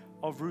book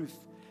of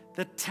Ruth.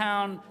 The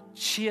town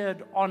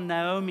cheered on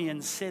Naomi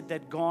and said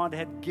that God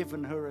had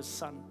given her a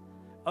son.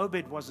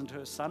 Obed wasn't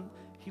her son,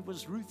 he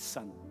was Ruth's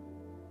son.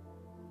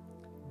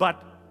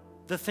 But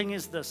the thing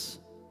is this,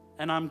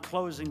 and I'm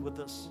closing with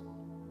this.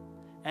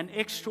 An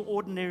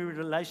extraordinary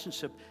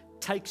relationship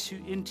takes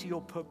you into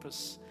your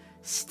purpose,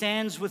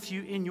 stands with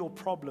you in your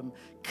problem,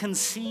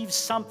 conceives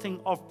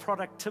something of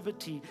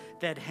productivity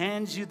that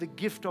hands you the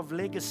gift of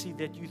legacy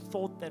that you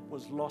thought that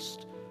was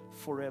lost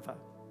forever.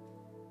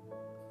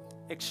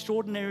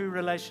 Extraordinary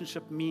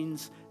relationship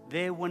means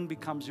their win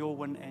becomes your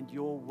win and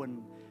your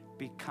win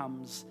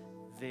becomes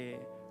their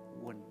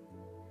win.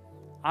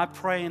 I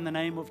pray in the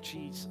name of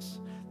Jesus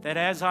that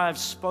as I have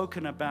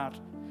spoken about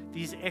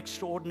these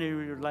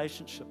extraordinary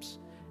relationships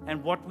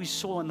and what we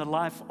saw in the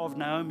life of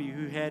Naomi,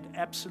 who had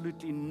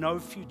absolutely no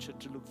future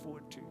to look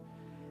forward to,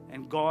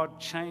 and God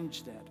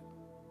changed that.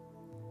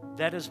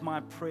 That is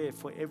my prayer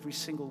for every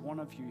single one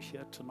of you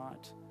here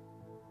tonight.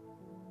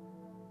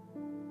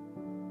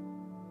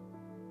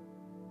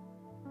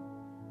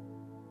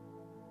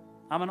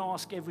 I'm going to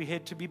ask every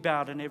head to be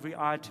bowed and every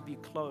eye to be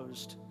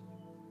closed.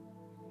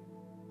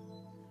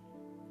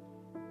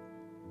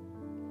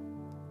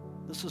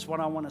 This is what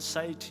I want to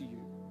say to you.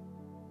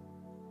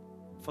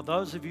 For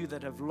those of you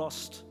that have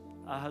lost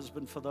a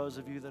husband, for those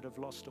of you that have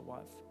lost a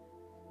wife,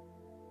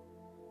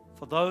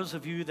 for those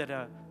of you that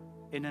are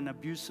in an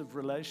abusive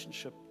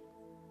relationship,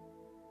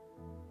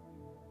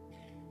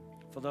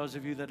 for those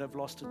of you that have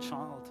lost a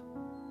child,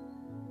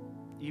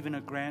 even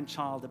a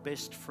grandchild, a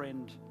best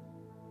friend,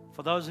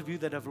 for those of you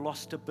that have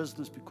lost a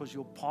business because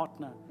your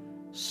partner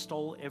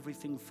stole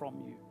everything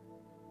from you,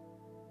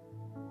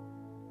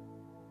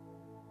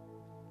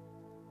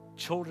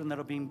 children that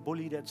are being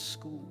bullied at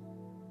school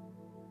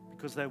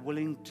because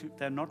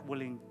they're not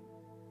willing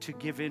to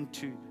give in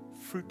to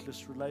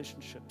fruitless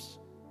relationships.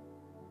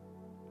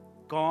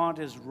 God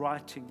is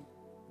writing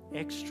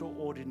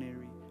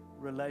extraordinary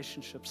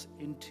relationships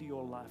into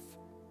your life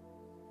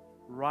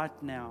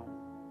right now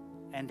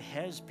and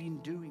has been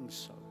doing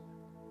so.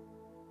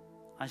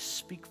 I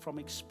speak from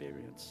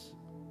experience.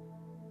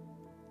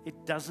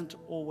 It doesn't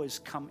always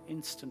come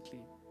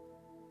instantly.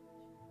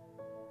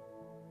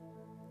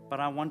 But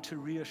I want to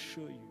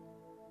reassure you,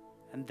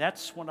 and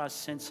that's what I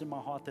sense in my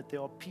heart, that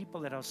there are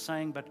people that are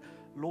saying, but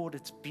Lord,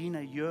 it's been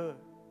a year.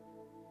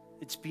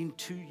 It's been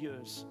 2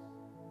 years.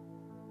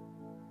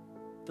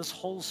 This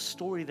whole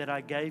story that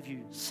I gave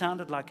you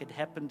sounded like it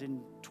happened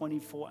in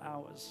 24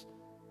 hours.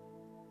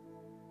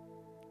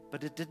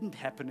 But it didn't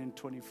happen in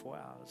 24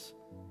 hours.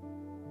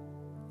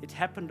 It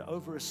happened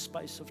over a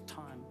space of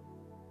time.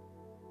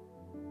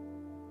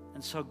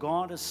 And so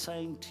God is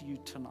saying to you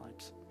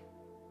tonight,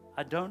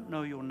 I don't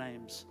know your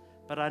names,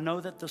 but I know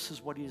that this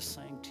is what He is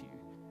saying to you.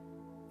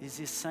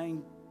 He's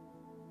saying,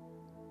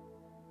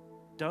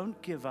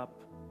 don't give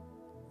up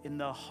in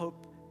the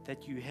hope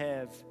that you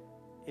have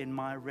in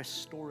my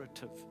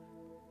restorative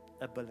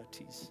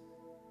abilities.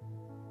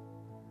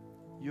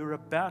 You're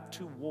about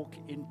to walk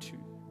into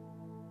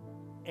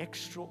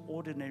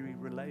extraordinary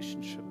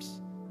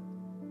relationships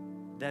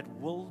that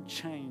will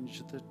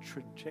change the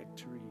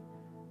trajectory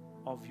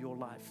of your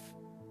life.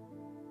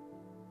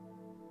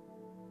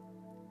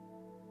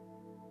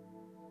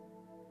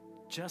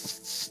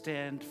 Just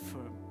stand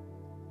firm.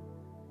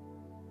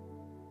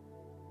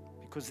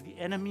 Because the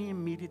enemy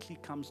immediately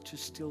comes to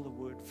steal the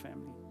word,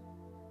 family.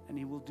 And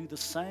he will do the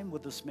same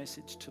with this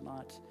message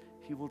tonight.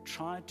 He will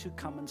try to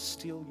come and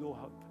steal your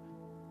hope.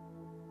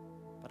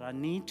 But I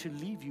need to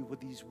leave you with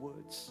these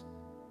words.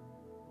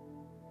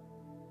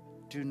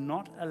 Do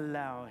not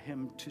allow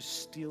him to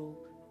steal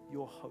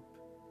your hope.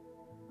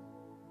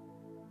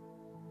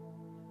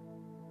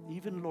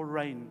 Even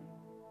Lorraine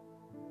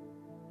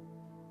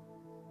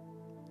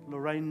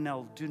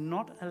Nell, do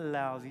not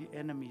allow the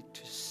enemy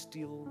to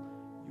steal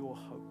your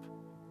hope.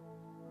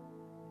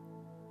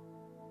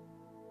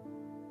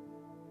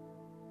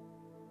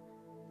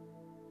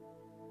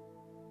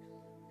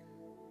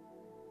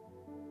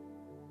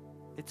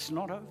 It's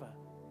not over.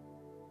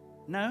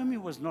 Naomi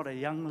was not a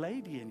young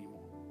lady anymore.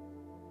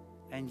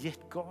 And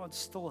yet God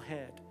still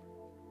had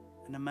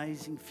an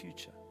amazing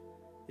future.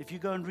 If you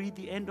go and read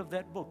the end of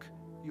that book,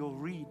 you'll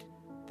read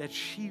that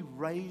she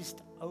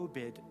raised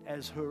Obed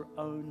as her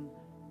own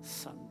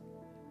son.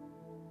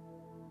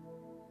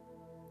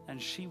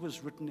 And she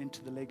was written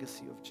into the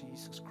legacy of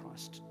Jesus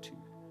Christ too.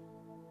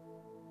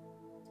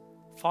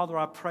 Father,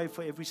 I pray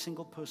for every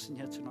single person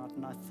here tonight,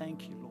 and I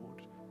thank you,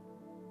 Lord,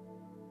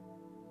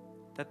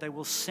 that they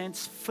will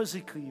sense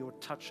physically your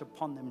touch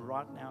upon them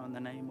right now in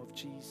the name of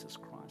Jesus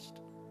Christ.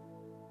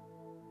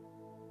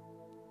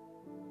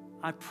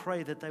 I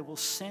pray that they will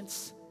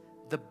sense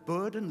the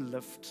burden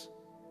lift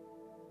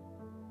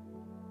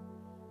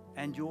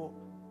and your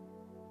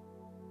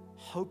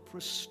hope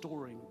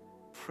restoring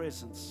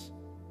presence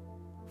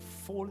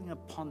falling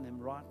upon them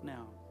right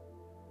now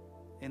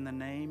in the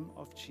name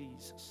of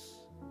Jesus.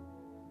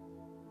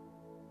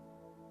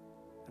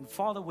 And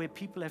Father, where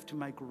people have to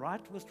make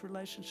right with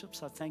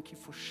relationships, I thank you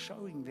for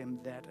showing them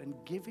that and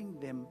giving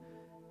them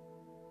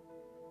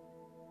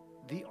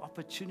the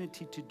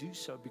opportunity to do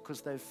so,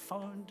 because they've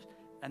phoned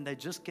and they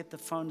just get the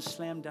phone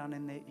slammed down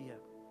in their ear.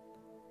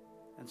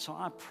 And so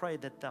I pray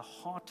that the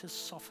heart is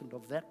softened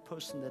of that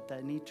person that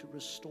they need to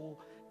restore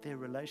their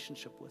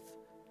relationship with.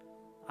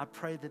 I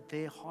pray that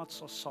their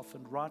hearts are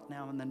softened right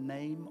now in the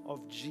name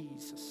of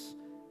Jesus.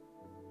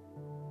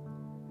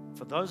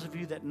 For those of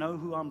you that know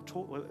who I'm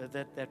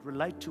that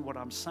relate to what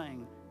I'm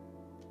saying,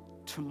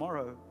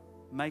 tomorrow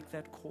make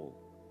that call.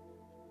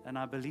 And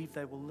I believe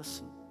they will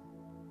listen.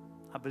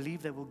 I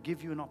believe they will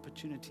give you an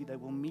opportunity. They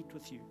will meet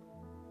with you.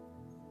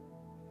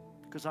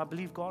 Because I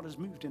believe God has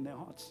moved in their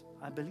hearts.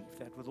 I believe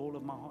that with all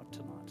of my heart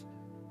tonight.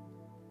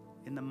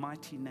 In the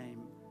mighty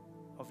name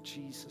of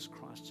Jesus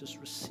Christ, just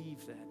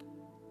receive that.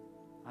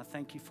 I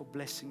thank you for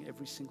blessing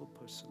every single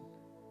person.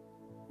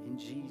 In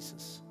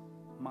Jesus'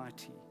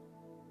 mighty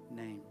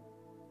name.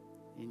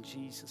 In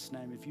Jesus'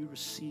 name. If you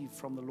receive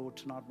from the Lord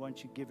tonight,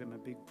 won't you give him a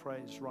big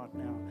praise right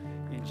now?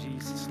 In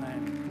Jesus'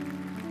 name.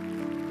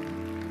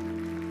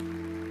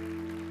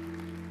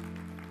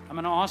 I'm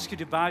going to ask you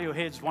to bow your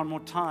heads one more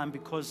time,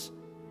 because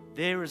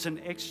there is an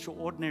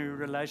extraordinary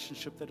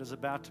relationship that is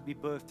about to be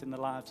birthed in the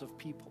lives of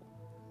people.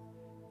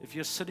 If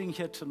you're sitting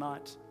here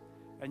tonight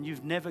and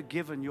you've never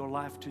given your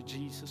life to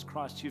Jesus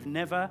Christ, you've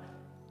never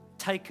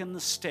taken the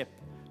step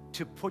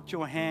to put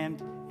your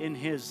hand in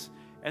his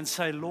and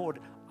say, Lord,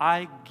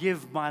 I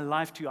give my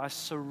life to you. I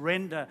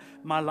surrender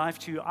my life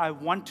to you. I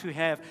want to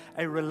have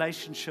a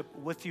relationship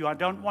with you. I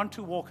don't want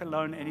to walk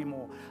alone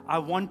anymore. I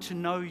want to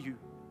know you.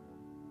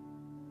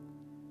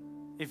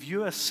 If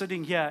you are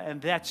sitting here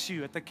and that's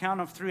you, at the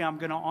count of 3, I'm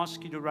going to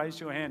ask you to raise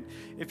your hand.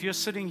 If you're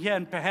sitting here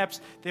and perhaps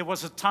there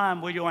was a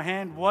time where your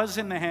hand was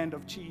in the hand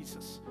of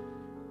Jesus,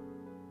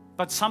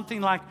 but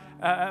something like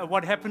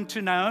what happened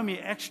to Naomi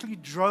actually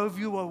drove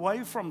you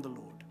away from the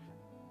Lord.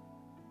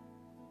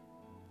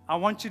 I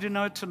want you to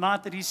know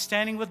tonight that he's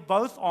standing with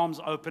both arms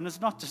open.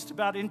 It's not just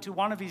about into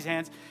one of his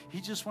hands.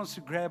 He just wants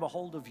to grab a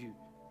hold of you.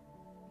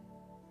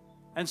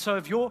 And so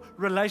if your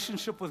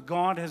relationship with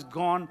God has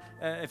gone,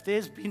 if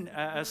there's been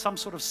some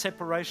sort of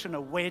separation,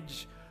 a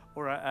wedge,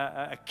 or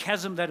a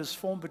chasm that is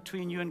formed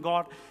between you and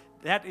God,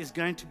 that is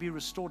going to be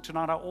restored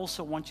tonight. I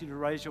also want you to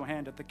raise your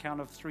hand at the count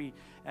of 3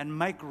 and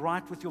make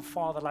right with your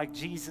Father. Like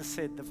Jesus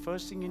said, the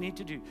first thing you need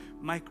to do,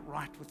 make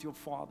right with your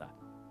Father.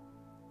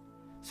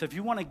 So if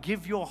you want to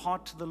give your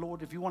heart to the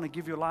Lord, if you want to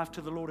give your life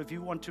to the Lord, if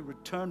you want to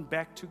return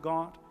back to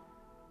God,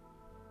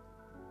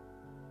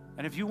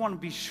 and if you want to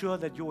be sure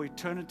that your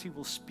eternity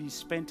will be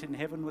spent in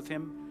heaven with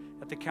him,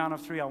 at the count of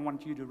 3, I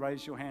want you to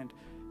raise your hand.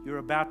 You're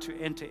about to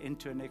enter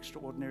into an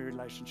extraordinary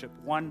relationship.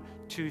 1,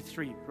 2,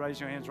 3. Raise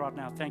your hands right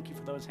now. Thank you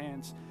for those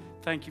hands.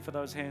 Thank you for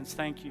those hands.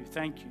 Thank you.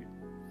 Thank you.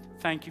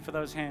 Thank you for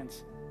those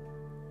hands.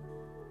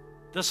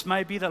 This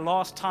may be the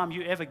last time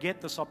you ever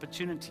get this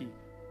opportunity.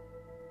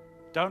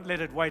 Don't let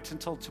it wait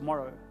until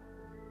tomorrow.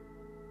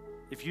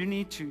 If you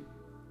need to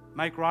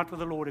make right with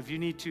the Lord, if you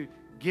need to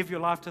give your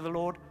life to the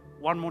Lord,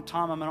 one more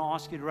time, I'm going to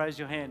ask you to raise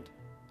your hand.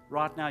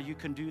 Right now, you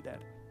can do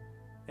that.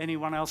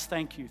 Anyone else,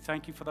 thank you.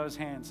 Thank you for those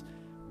hands.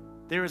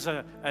 There is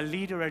a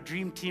leader, a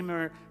dream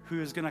teamer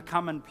who is going to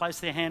come and place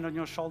their hand on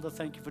your shoulder.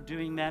 Thank you for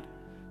doing that.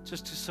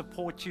 Just to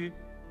support you,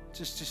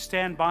 just to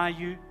stand by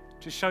you,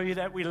 to show you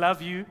that we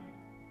love you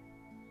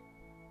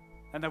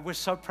and that we're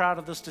so proud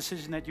of this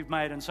decision that you've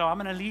made. And so I'm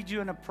going to lead you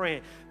in a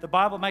prayer. The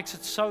Bible makes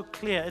it so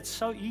clear. It's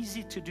so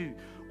easy to do.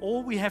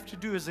 All we have to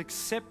do is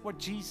accept what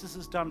Jesus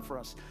has done for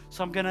us.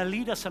 So I'm going to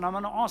lead us, and I'm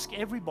going to ask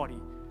everybody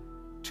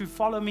to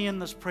follow me in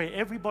this prayer.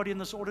 Everybody in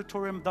this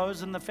auditorium,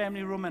 those in the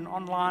family room and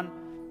online,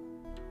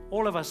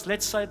 all of us,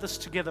 let's say this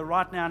together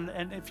right now.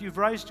 And if you've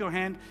raised your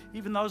hand,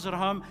 even those at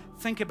home,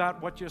 think about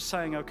what you're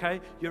saying,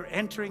 okay? You're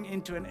entering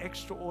into an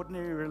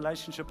extraordinary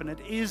relationship, and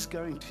it is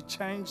going to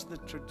change the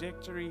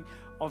trajectory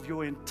of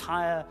your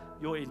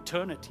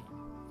eternity.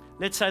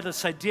 Let's say this.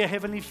 Say, Dear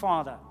Heavenly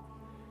Father,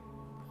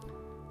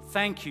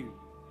 thank you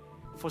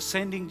for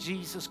sending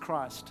Jesus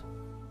Christ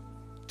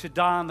to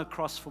die on the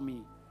cross for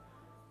me.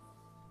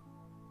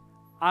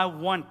 I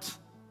want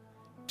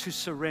to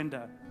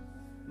surrender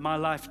my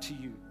life to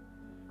you.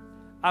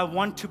 I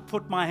want to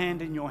put my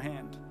hand in your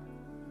hand.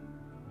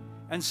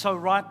 And so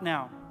right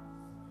now,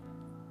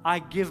 I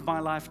give my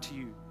life to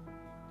you.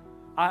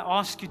 I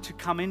ask you to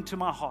come into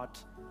my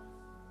heart,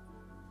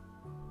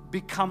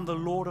 become the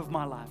Lord of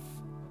my life.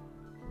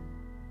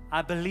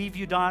 I believe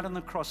you died on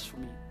the cross for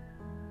me,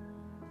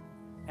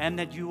 and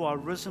that you are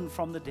risen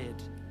from the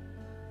dead.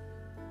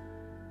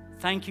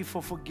 Thank you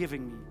for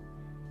forgiving me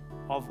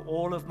of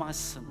all of my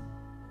sin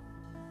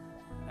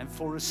and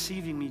for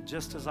receiving me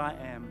just as I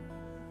am.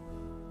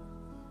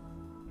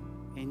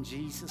 In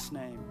Jesus'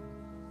 name,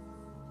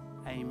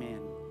 Amen.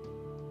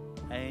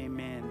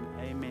 Amen.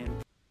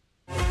 Amen.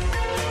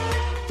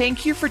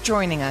 Thank you for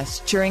joining us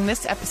during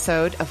this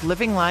episode of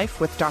Living Life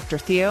with Dr.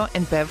 Theo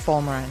and Bev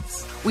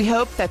Wolmarans. We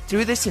hope that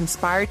through this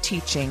inspired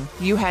teaching,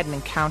 you had an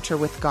encounter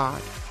with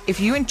God. If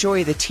you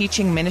enjoy the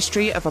teaching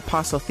ministry of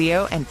Apostle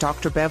Theo and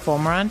Dr. Bev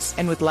Wolmarans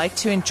and would like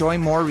to enjoy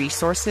more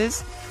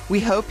resources, we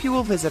hope you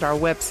will visit our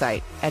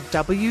website at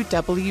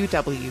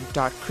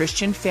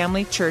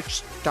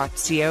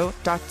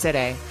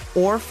www.christianfamilychurch.co.za,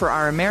 or for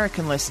our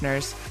American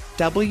listeners,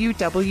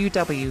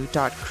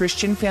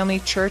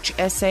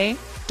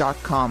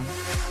 www.christianfamilychurchsa.com.